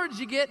 what color did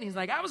you get? And he's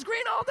like, I was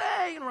green all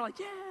day. And we're like,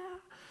 yeah.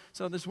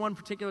 So this one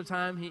particular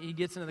time, he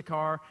gets into the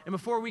car, and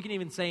before we can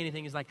even say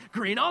anything, he's like,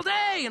 green all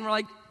day. And we're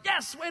like,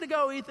 yes, way to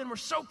go, Ethan. We're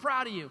so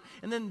proud of you.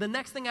 And then the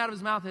next thing out of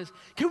his mouth is,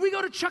 can we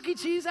go to Chuck E.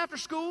 Cheese after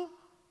school?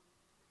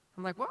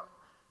 I'm like, what?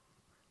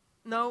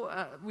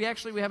 No, we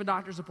have a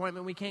doctor's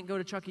appointment. We can't go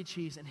to Chuck E.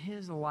 Cheese. And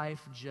his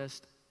life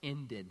just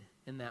ended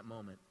in that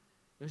moment.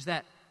 It was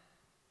that,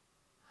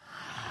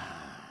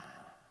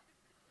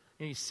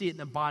 and you see it in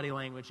the body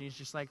language. And he's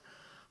just like,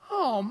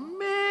 oh,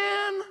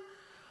 man.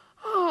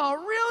 Oh,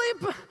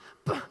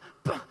 really?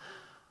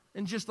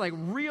 And just like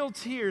real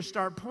tears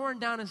start pouring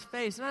down his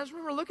face. And I just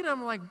remember looking at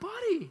him like,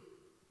 buddy,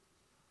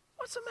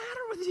 what's the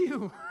matter with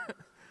you?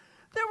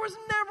 There was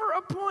never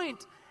a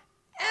point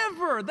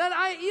ever that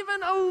I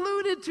even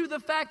alluded to the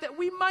fact that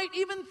we might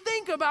even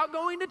think about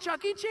going to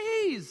Chuck E.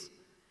 Cheese.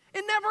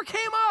 It never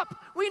came up.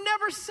 We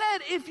never said,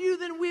 if you,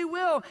 then we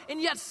will.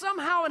 And yet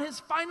somehow in his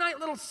finite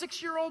little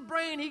 6-year-old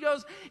brain, he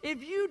goes,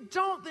 if you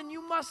don't, then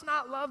you must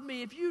not love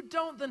me. If you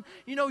don't, then,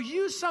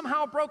 you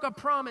somehow broke a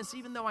promise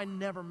even though I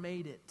never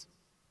made it.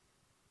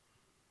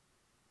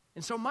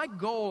 And so my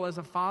goal as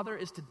a father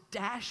is to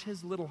dash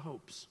his little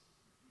hopes.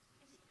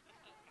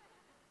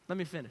 Let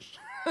me finish.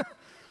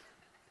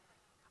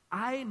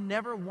 I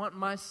never want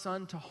my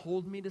son to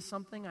hold me to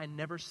something I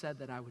never said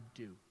that I would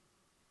do,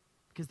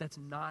 because that's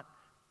not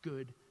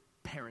good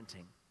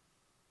parenting.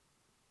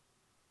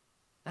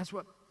 That's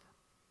what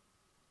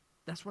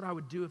I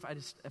would do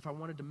if I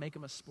wanted to make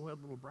him a spoiled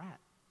little brat.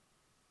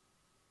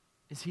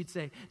 Is he'd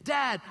say,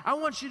 Dad, I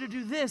want you to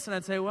do this. And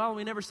I'd say, well,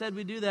 we never said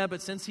we'd do that,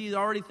 but since he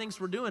already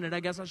thinks we're doing it, I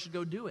guess I should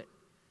go do it.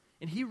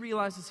 And he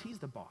realizes he's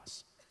the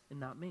boss and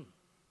not me.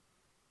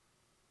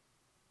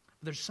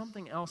 But there's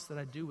something else that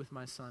I do with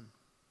my son.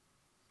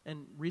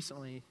 And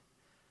recently,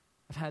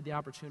 I've had the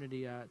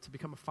opportunity to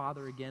become a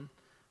father again.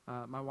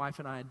 My wife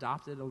and I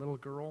adopted a little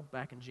girl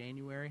back in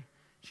January.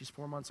 She's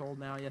 4 months old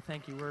now. Yeah,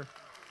 thank you. We're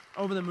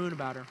over the moon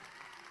about her.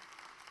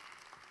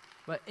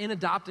 But in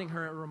adopting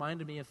her, it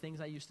reminded me of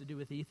things I used to do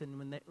with Ethan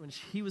when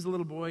he was a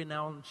little boy.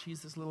 Now she's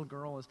this little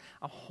girl.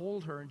 I'll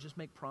hold her and just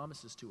make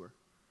promises to her.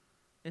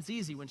 It's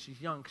easy when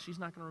she's young because she's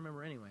not going to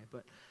remember anyway.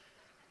 But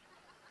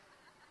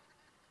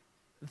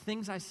the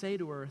things I say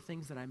to her are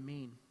things that I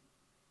mean.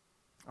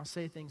 I'll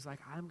say things like,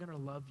 I'm going to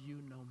love you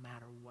no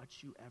matter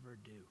what you ever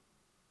do.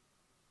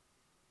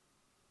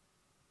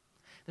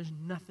 There's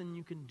nothing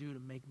you can do to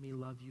make me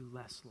love you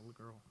less, little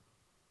girl.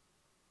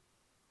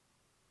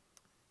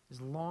 As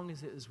long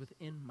as it is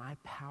within my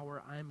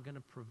power, I'm going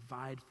to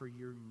provide for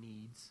your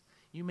needs.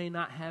 You may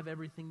not have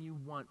everything you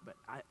want, but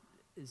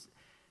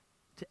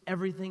to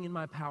everything in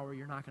my power,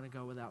 you're not going to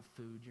go without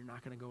food. You're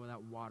not going to go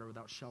without water,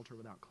 without shelter,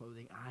 without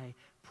clothing. I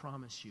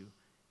promise you,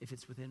 if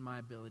it's within my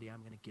ability,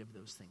 I'm going to give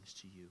those things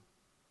to you.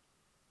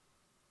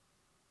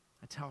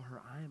 I tell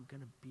her, I am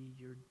going to be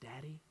your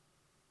daddy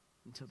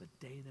until the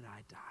day that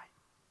I die.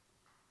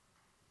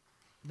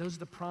 Those are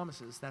the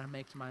promises that I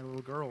make to my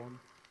little girl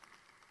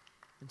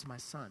and to my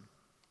son.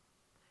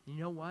 And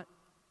you know what?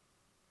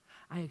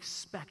 I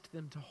expect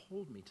them to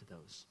hold me to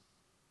those.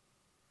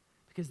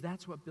 Because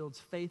that's what builds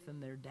faith in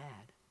their dad.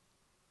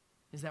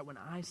 Is that when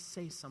I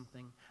say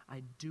something,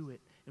 I do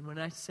it. And when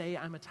I say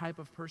I'm a type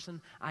of person,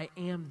 I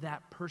am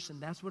that person.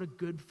 That's what a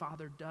good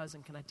father does.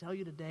 And can I tell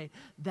you today,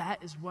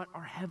 that is what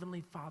our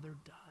Heavenly Father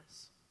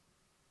does.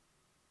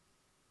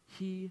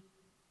 He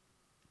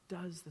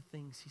does the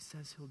things he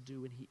says he'll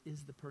do, and he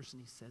is the person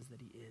he says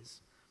that he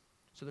is.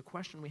 So the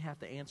question we have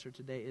to answer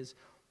today is,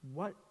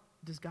 what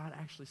does God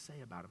actually say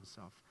about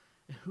himself?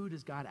 And who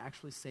does God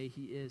actually say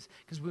he is?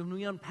 Because when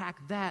we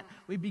unpack that,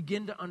 we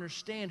begin to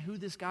understand who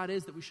this God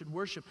is that we should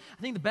worship.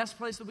 I think the best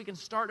place that we can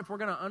start if we're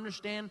going to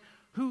understand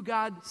who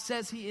God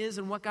says he is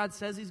and what God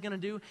says he's going to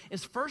do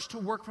is first to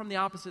work from the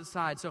opposite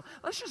side. So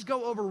let's just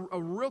go over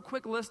a real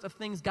quick list of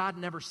things God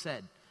never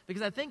said,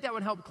 because I think that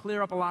would help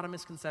clear up a lot of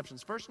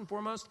misconceptions. First and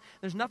foremost,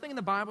 there's nothing in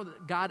the Bible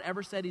that God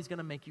ever said he's going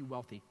to make you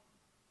wealthy.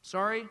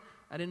 Sorry,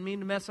 I didn't mean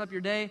to mess up your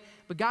day,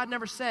 but God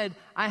never said,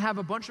 I have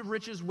a bunch of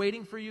riches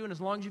waiting for you, and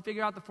as long as you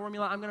figure out the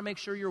formula, I'm going to make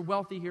sure you're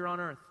wealthy here on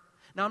earth.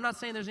 Now, I'm not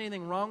saying there's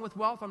anything wrong with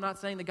wealth. I'm not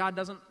saying that God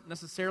doesn't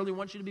necessarily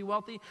want you to be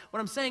wealthy. What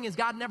I'm saying is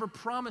God never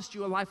promised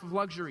you a life of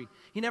luxury.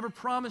 He never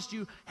promised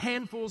you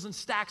handfuls and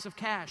stacks of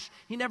cash.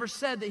 He never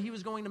said that he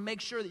was going to make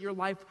sure that your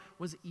life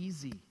was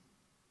easy.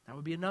 That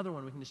would be another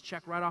one we can just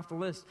check right off the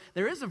list.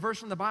 There is a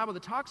verse in the Bible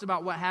that talks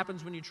about what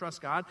happens when you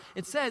trust God.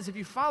 It says, if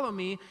you follow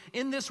me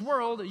in this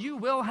world, you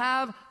will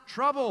have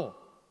trouble.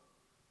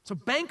 So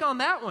bank on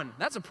that one.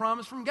 That's a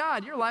promise from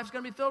God. Your life's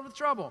going to be filled with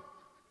trouble.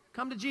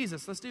 Come to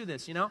Jesus. Let's do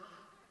this,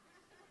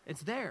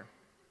 It's there.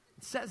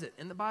 It says it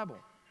in the Bible.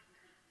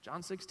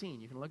 John 16,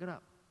 you can look it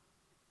up.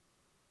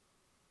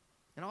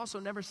 It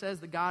also never says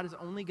that God is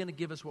only going to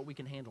give us what we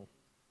can handle.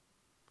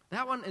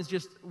 That one is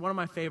just one of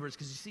my favorites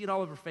because you see it all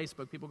over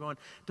Facebook. People going,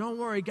 don't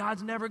worry,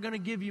 God's never going to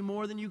give you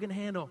more than you can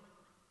handle.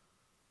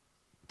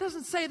 It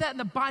doesn't say that in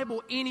the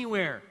Bible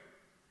anywhere.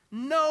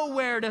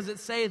 Nowhere does it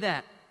say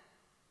that.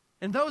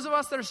 And those of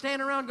us that are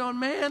standing around going,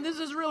 man, this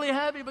is really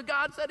heavy, but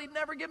God said he'd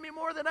never give me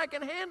more than I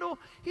can handle.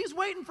 He's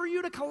waiting for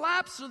you to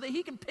collapse so that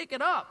he can pick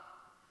it up.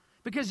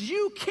 Because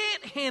you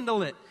can't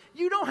handle it.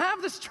 You don't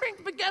have the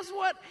strength, but guess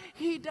what?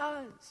 He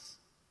does.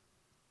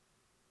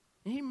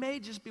 And he may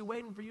just be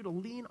waiting for you to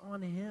lean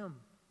on him.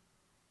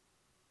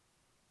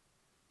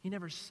 He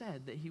never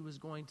said that he was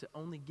going to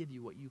only give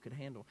you what you could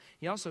handle.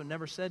 He also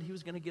never said he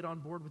was going to get on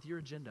board with your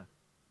agenda.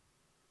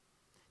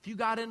 If you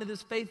got into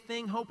this faith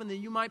thing hoping that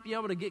you might be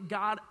able to get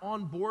God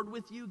on board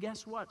with you,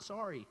 guess what?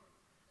 Sorry.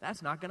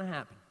 That's not going to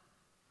happen.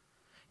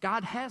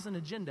 God has an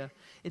agenda.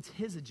 It's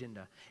his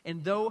agenda.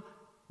 And though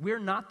we're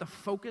not the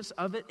focus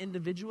of it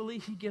individually,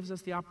 he gives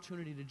us the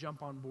opportunity to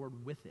jump on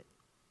board with it.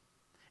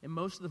 And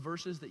most of the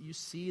verses that you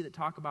see that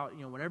talk about,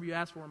 whenever you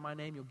ask for in my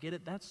name, you'll get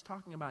it, that's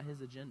talking about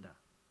his agenda,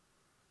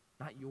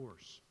 not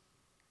yours.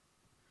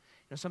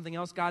 Something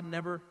else God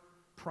never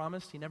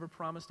promised, he never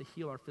promised to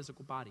heal our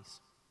physical bodies.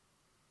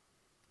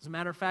 As a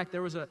matter of fact,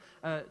 there was a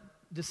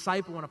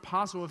disciple, an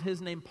apostle of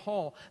his named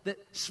Paul, that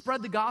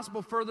spread the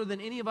gospel further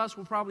than any of us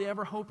will probably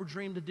ever hope or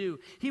dream to do.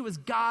 He was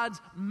God's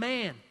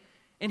man.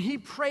 And he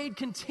prayed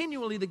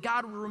continually that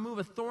God would remove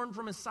a thorn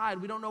from his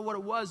side. We don't know what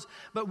it was,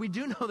 but we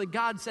do know that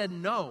God said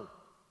no.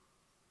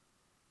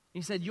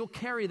 He said, you'll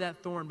carry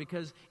that thorn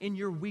because in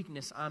your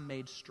weakness I'm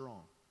made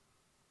strong.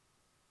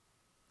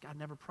 God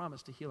never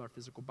promised to heal our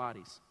physical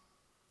bodies.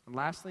 And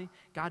lastly,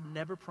 God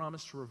never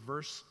promised to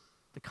reverse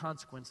the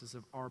consequences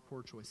of our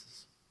poor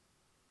choices.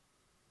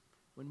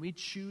 When we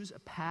choose a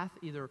path,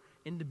 either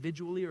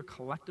individually or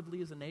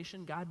collectively as a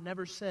nation, God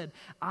never said,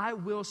 I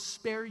will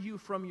spare you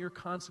from your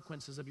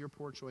consequences of your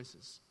poor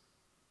choices.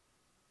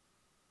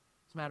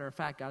 As a matter of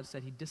fact, God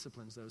said he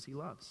disciplines those he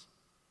loves.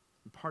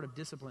 And part of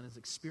discipline is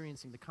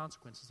experiencing the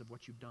consequences of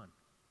what you've done.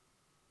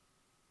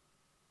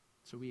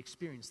 So we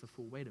experience the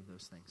full weight of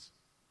those things.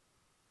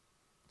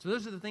 So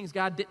those are the things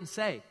God didn't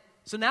say.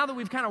 So now that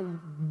we've kind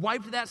of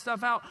wiped that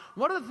stuff out,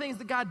 what are the things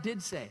that God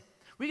did say?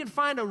 We can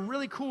find a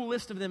really cool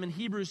list of them in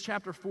Hebrews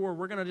chapter 4.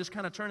 We're going to just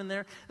kind of turn in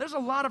there. There's a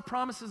lot of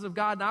promises of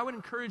God, and I would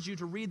encourage you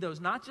to read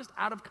those, not just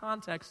out of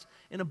context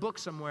in a book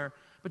somewhere,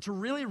 but to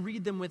really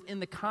read them within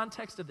the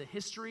context of the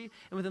history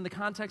and within the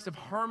context of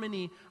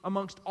harmony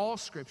amongst all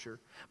Scripture.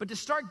 But to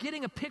start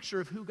getting a picture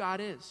of who God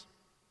is.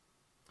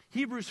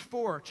 Hebrews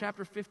 4,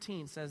 chapter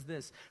 15 says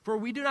this, for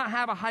we do not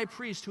have a high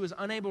priest who is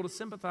unable to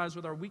sympathize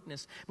with our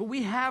weakness, but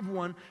we have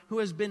one who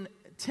has been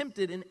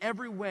tempted in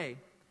every way,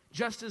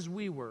 just as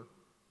we were,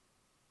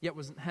 yet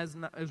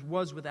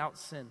was without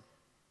sin.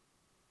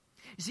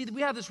 You see,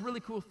 we have this really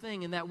cool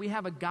thing in that we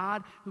have a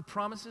God who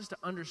promises to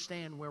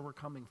understand where we're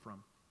coming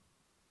from.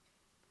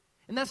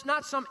 And that's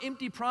not some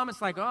empty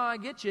promise like, oh, I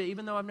get you,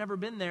 even though I've never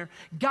been there.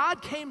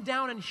 God came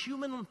down in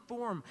human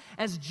form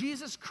as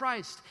Jesus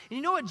Christ. And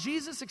you know what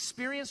Jesus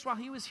experienced while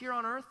he was here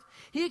on earth?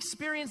 He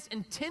experienced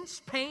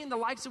intense pain, the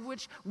likes of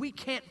which we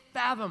can't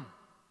fathom.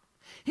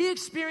 He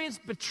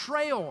experienced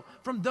betrayal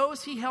from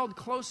those he held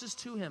closest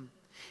to him.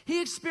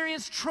 He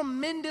experienced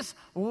tremendous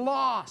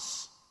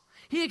loss.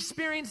 He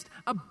experienced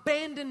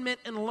abandonment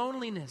and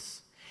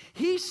loneliness.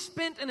 He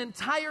spent an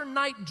entire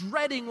night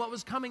dreading what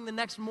was coming the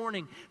next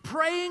morning,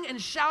 praying and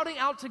shouting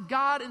out to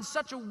God in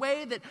such a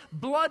way that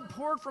blood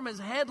poured from his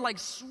head like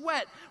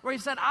sweat, where he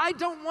said, I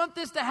don't want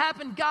this to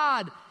happen,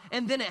 God.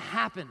 And then it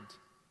happened.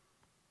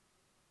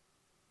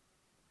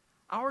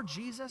 Our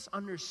Jesus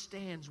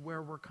understands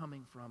where we're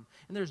coming from,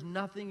 and there's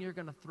nothing you're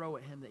going to throw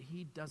at him that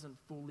he doesn't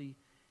fully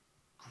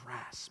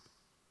grasp.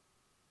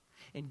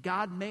 And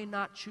God may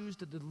not choose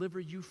to deliver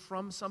you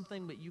from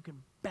something, but you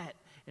can bet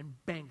and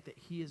bank that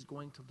he is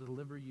going to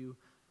deliver you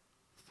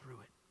through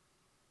it.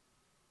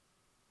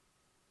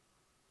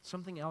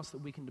 Something else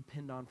that we can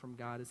depend on from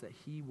God is that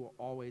he will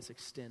always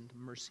extend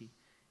mercy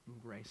and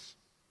grace.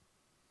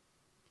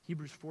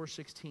 Hebrews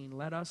 4:16,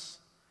 let us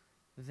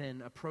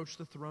then approach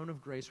the throne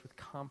of grace with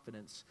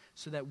confidence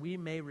so that we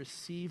may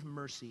receive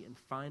mercy and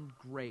find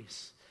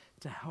grace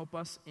to help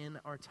us in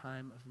our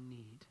time of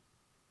need.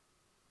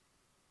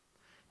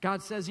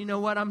 God says, you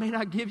know what, I may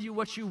not give you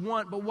what you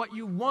want, but what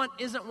you want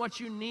isn't what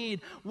you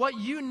need. What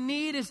you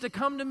need is to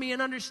come to me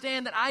and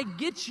understand that I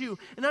get you,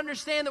 and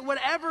understand that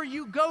whatever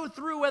you go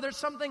through, whether it's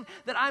something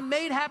that I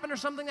made happen or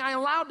something I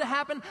allowed to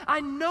happen,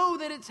 I know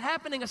that it's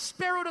happening. A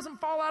sparrow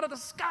doesn't fall out of the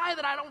sky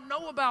that I don't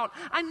know about.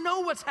 I know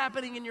what's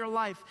happening in your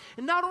life.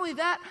 And not only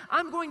that,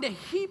 I'm going to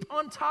heap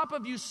on top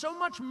of you so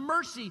much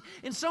mercy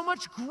and so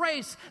much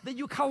grace that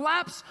you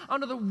collapse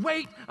under the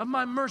weight of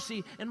my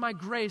mercy and my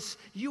grace.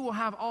 You will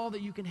have all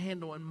that you can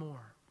handle and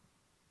more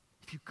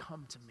if you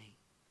come to me.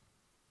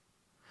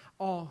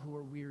 All who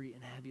are weary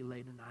and heavy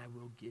laden, I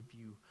will give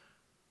you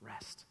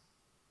rest.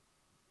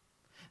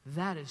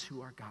 That is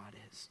who our God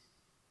is.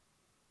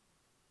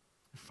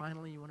 And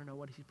finally, you want to know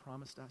what he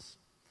promised us?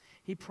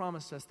 He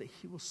promised us that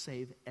he will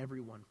save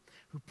everyone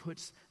who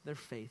puts their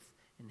faith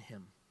in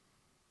him.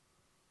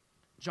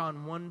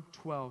 John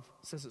 1:12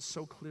 says it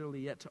so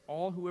clearly, yet to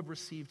all who have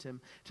received him,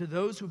 to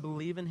those who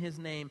believe in his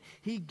name,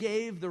 he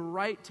gave the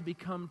right to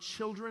become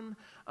children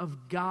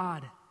of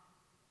God.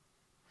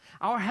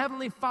 Our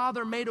Heavenly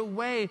Father made a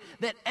way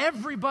that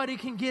everybody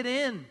can get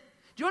in.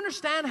 Do you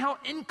understand how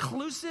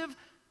inclusive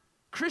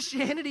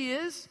Christianity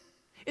is?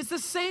 It's the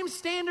same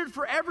standard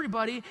for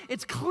everybody.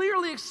 It's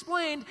clearly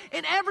explained,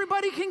 and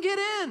everybody can get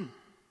in.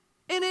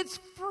 And it's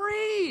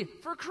free,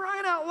 for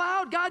crying out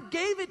loud. God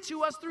gave it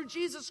to us through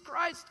Jesus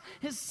Christ,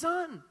 his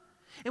Son.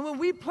 And when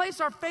we place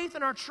our faith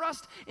and our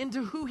trust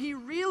into who he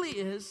really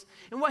is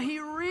and what he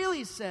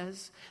really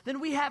says,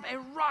 then we have a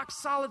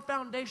rock-solid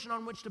foundation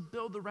on which to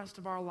build the rest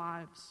of our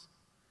lives.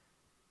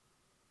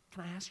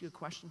 Can I ask you a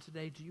question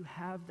today? Do you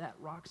have that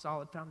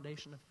rock-solid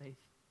foundation of faith?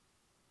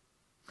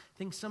 I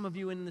think some of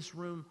you in this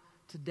room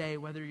today,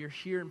 whether you're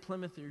here in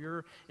Plymouth or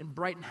you're in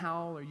Brighton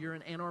Howell or you're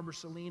in Ann Arbor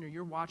Saline or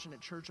you're watching at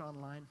church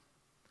online,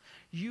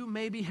 you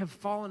maybe have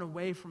fallen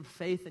away from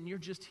faith and you're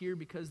just here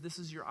because this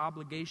is your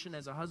obligation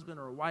as a husband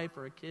or a wife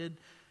or a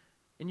kid,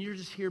 and you're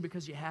just here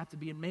because you have to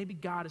be. And maybe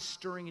God is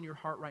stirring in your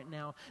heart right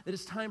now that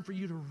it's time for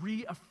you to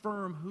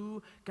reaffirm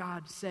who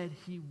God said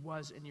he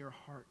was in your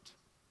heart.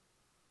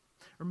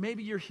 Or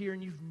maybe you're here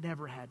and you've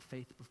never had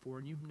faith before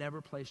and you've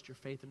never placed your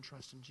faith and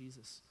trust in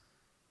Jesus.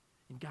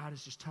 And God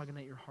is just tugging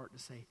at your heart to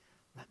say,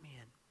 let me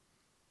in.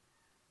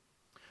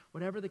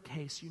 Whatever the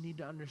case, you need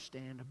to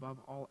understand above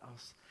all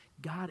else,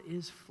 God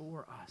is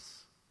for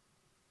us.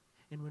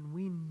 And when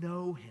we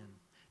know him,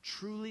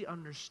 truly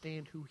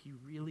understand who he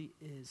really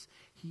is,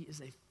 he is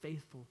a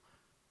faithful,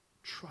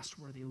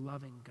 trustworthy,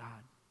 loving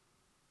God.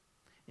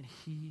 And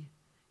he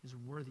is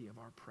worthy of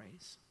our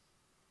praise.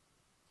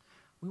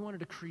 We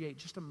wanted to create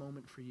just a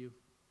moment for you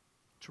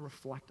to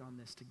reflect on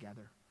this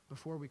together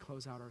before we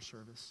close out our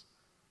service.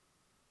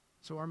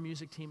 So our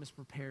music team has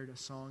prepared a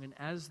song, and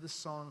as this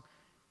song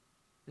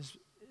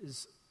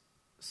is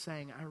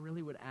saying, I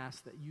really would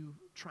ask that you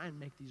try and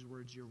make these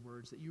words your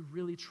words, that you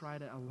really try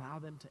to allow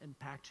them to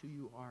impact who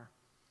you are,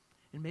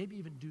 and maybe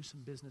even do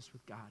some business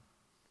with God.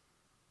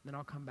 And then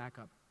I'll come back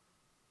up,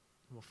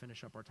 and we'll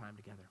finish up our time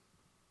together.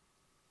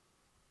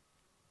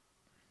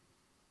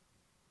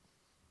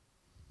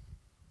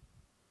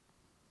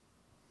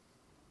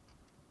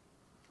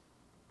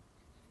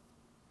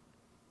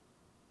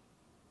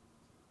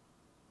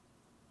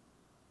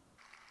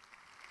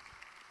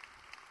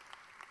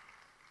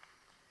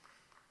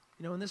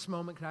 You know, in this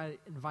moment, could I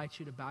invite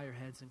you to bow your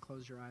heads and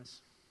close your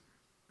eyes?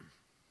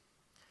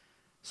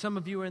 Some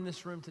of you are in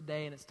this room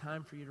today, and it's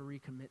time for you to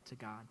recommit to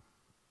God.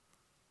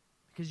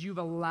 Because you've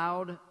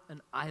allowed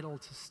an idol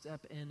to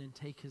step in and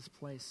take his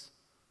place.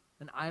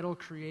 An idol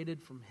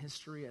created from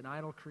history, an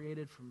idol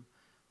created from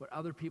what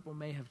other people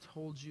may have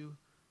told you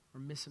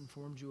or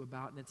misinformed you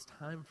about. And it's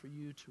time for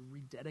you to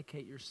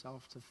rededicate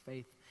yourself to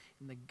faith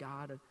in the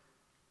God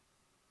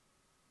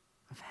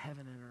of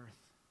heaven and earth,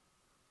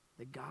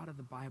 the God of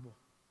the Bible.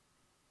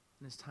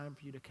 And it's time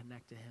for you to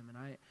connect to him. And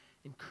I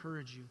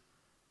encourage you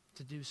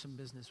to do some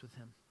business with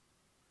him.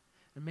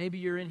 And maybe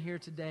you're in here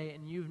today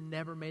and you've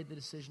never made the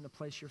decision to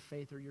place your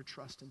faith or your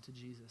trust into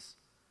Jesus.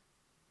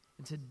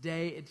 And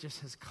today it just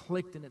has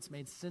clicked and it's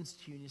made sense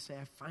to you. And you say,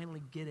 I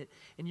finally get it.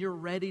 And you're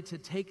ready to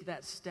take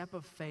that step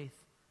of faith,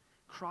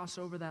 cross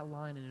over that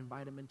line and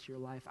invite him into your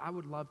life. I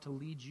would love to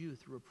lead you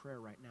through a prayer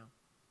right now.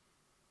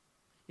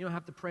 You don't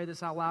have to pray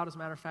this out loud. As a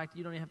matter of fact,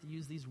 you don't even have to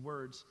use these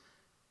words.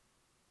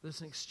 There's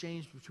an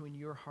exchange between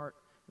your heart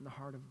and the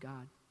heart of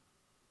God.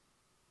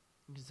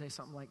 You can say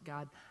something like,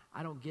 God,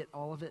 I don't get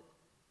all of it,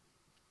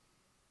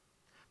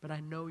 but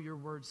I know your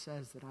word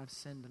says that I've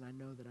sinned, and I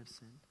know that I've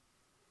sinned.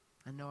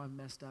 I know I've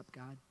messed up,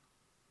 God.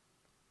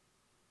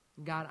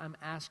 And God, I'm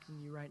asking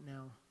you right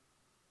now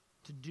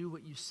to do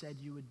what you said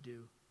you would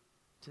do,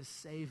 to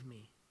save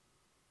me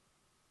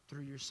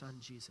through your Son,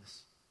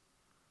 Jesus.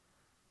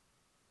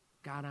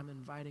 God, I'm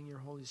inviting your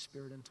Holy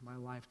Spirit into my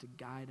life to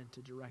guide and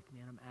to direct me,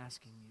 and I'm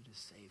asking you to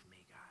save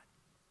me, God.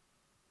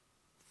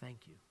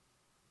 Thank you.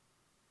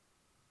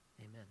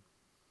 Amen.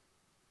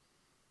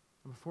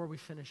 And before we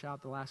finish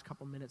out the last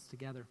couple minutes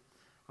together,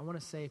 I want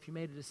to say, if you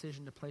made a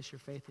decision to place your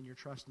faith and your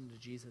trust into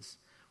Jesus,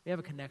 we have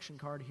a connection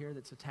card here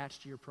that's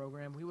attached to your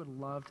program. We would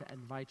love to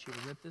invite you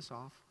to rip this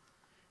off.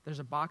 There's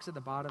a box at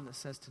the bottom that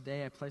says,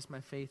 "Today I place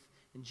my faith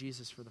in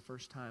Jesus for the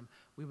first time."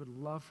 We would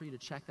love for you to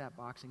check that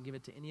box and give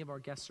it to any of our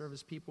guest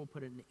service people,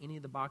 put it in any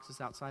of the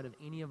boxes outside of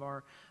any of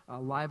our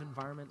live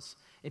environments.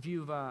 If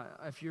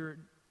you're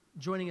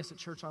joining us at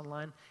church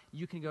online,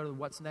 you can go to the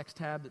What's Next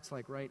tab that's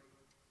like right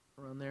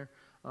around there,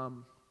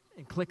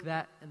 and click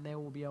that, and they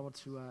will be able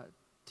to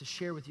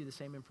share with you the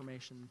same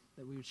information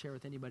that we would share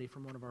with anybody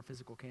from one of our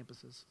physical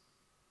campuses.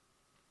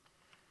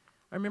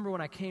 I remember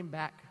when I came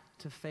back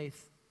to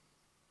faith,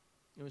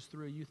 it was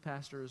through a youth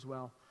pastor as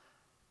well.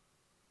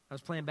 I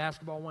was playing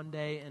basketball one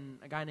day,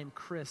 and a guy named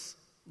Chris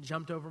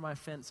jumped over my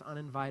fence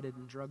uninvited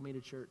and drugged me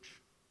to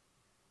church.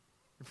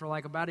 And for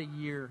like about a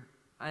year,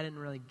 I didn't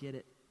really get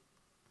it.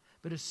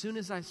 But as soon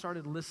as I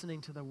started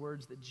listening to the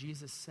words that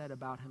Jesus said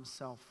about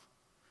himself,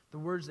 the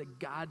words that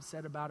God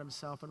said about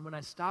himself, and when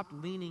I stopped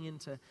leaning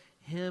into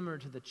him or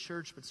to the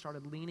church, but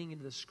started leaning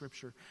into the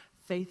Scripture,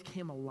 faith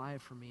came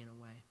alive for me in a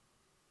way.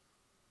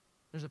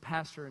 There's a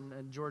pastor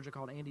in Georgia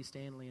called Andy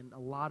Stanley, and a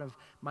lot of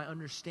my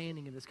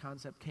understanding of this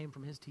concept came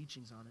from his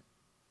teachings on it.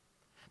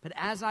 But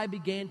as I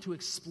began to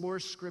explore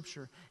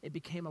Scripture, it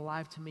became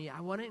alive to me. I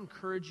want to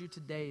encourage you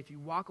today, if you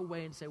walk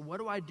away and say, "What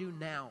do I do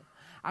now?"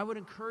 I would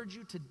encourage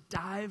you to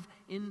dive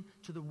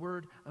into the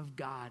Word of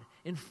God.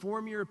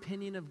 Inform your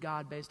opinion of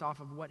God based off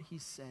of what He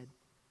said.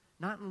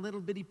 Not in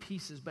little bitty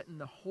pieces, but in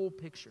the whole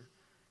picture.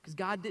 Because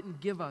God didn't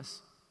give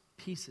us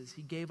pieces.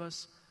 He gave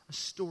us a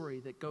story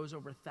that goes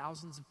over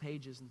thousands of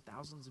pages and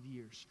thousands of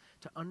years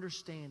to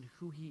understand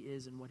who He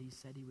is and what He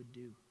said He would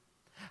do.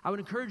 I would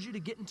encourage you to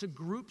get into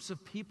groups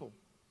of people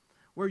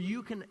where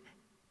you can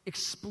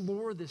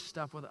explore this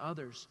stuff with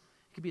others.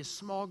 It could be a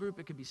small group.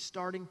 It could be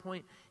Starting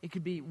Point. It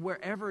could be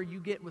wherever you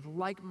get with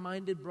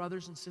like-minded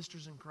brothers and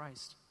sisters in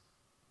Christ.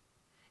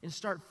 And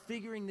start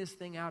figuring this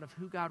thing out of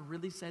who God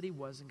really said He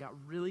was and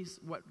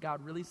what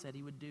God really said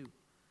He would do.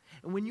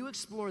 And when you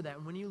explore that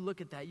and when you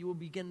look at that, you will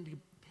begin to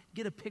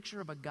get a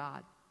picture of a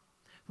God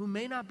who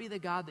may not be the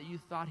God that you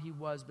thought He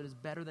was, but is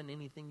better than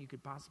anything you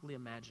could possibly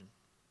imagine.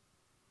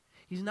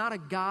 He's not a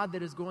God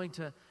that is going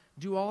to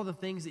do all the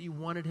things that you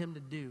wanted Him to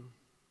do.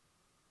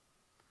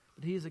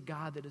 But He is a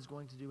God that is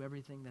going to do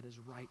everything that is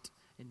right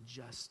and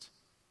just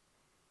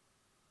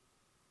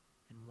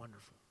and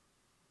wonderful.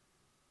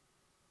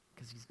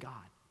 Because He's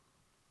God.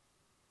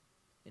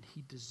 And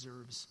He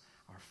deserves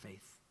our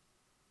faith.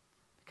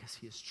 Because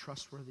He is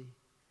trustworthy.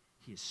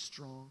 He is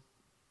strong.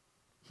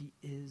 He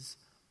is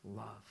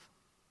love.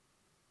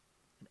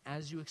 And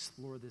as you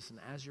explore this and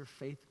as your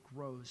faith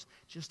grows,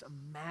 just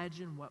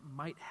imagine what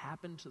might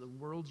happen to the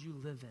world you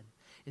live in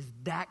is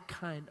that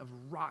kind of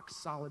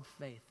rock-solid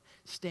faith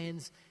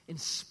stands in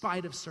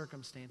spite of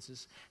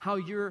circumstances. How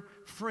your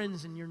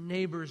friends and your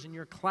neighbors and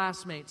your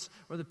classmates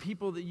or the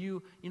people that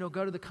you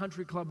go to the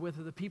country club with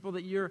or the people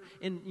that you're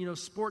in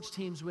sports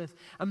teams with,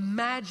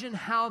 imagine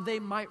how they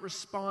might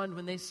respond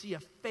when they see a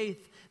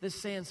faith that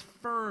stands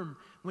firm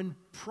when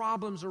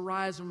problems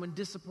arise and when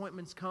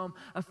disappointments come.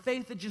 A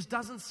faith that just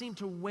doesn't seem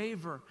to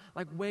waver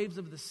like waves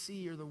of the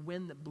sea or the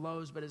wind that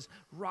blows, but is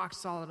rock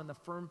solid on the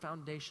firm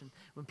foundation.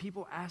 When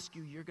people ask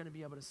you, you're going to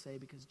be able to say,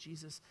 because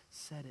Jesus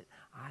said it,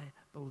 I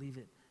believe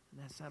it,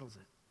 and that settles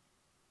it.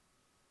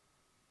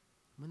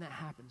 When that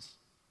happens,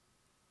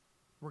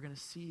 we're going to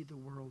see the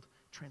world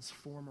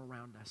transform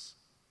around us.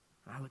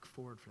 And I look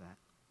forward for that.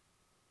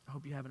 I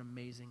hope you have an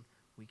amazing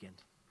weekend.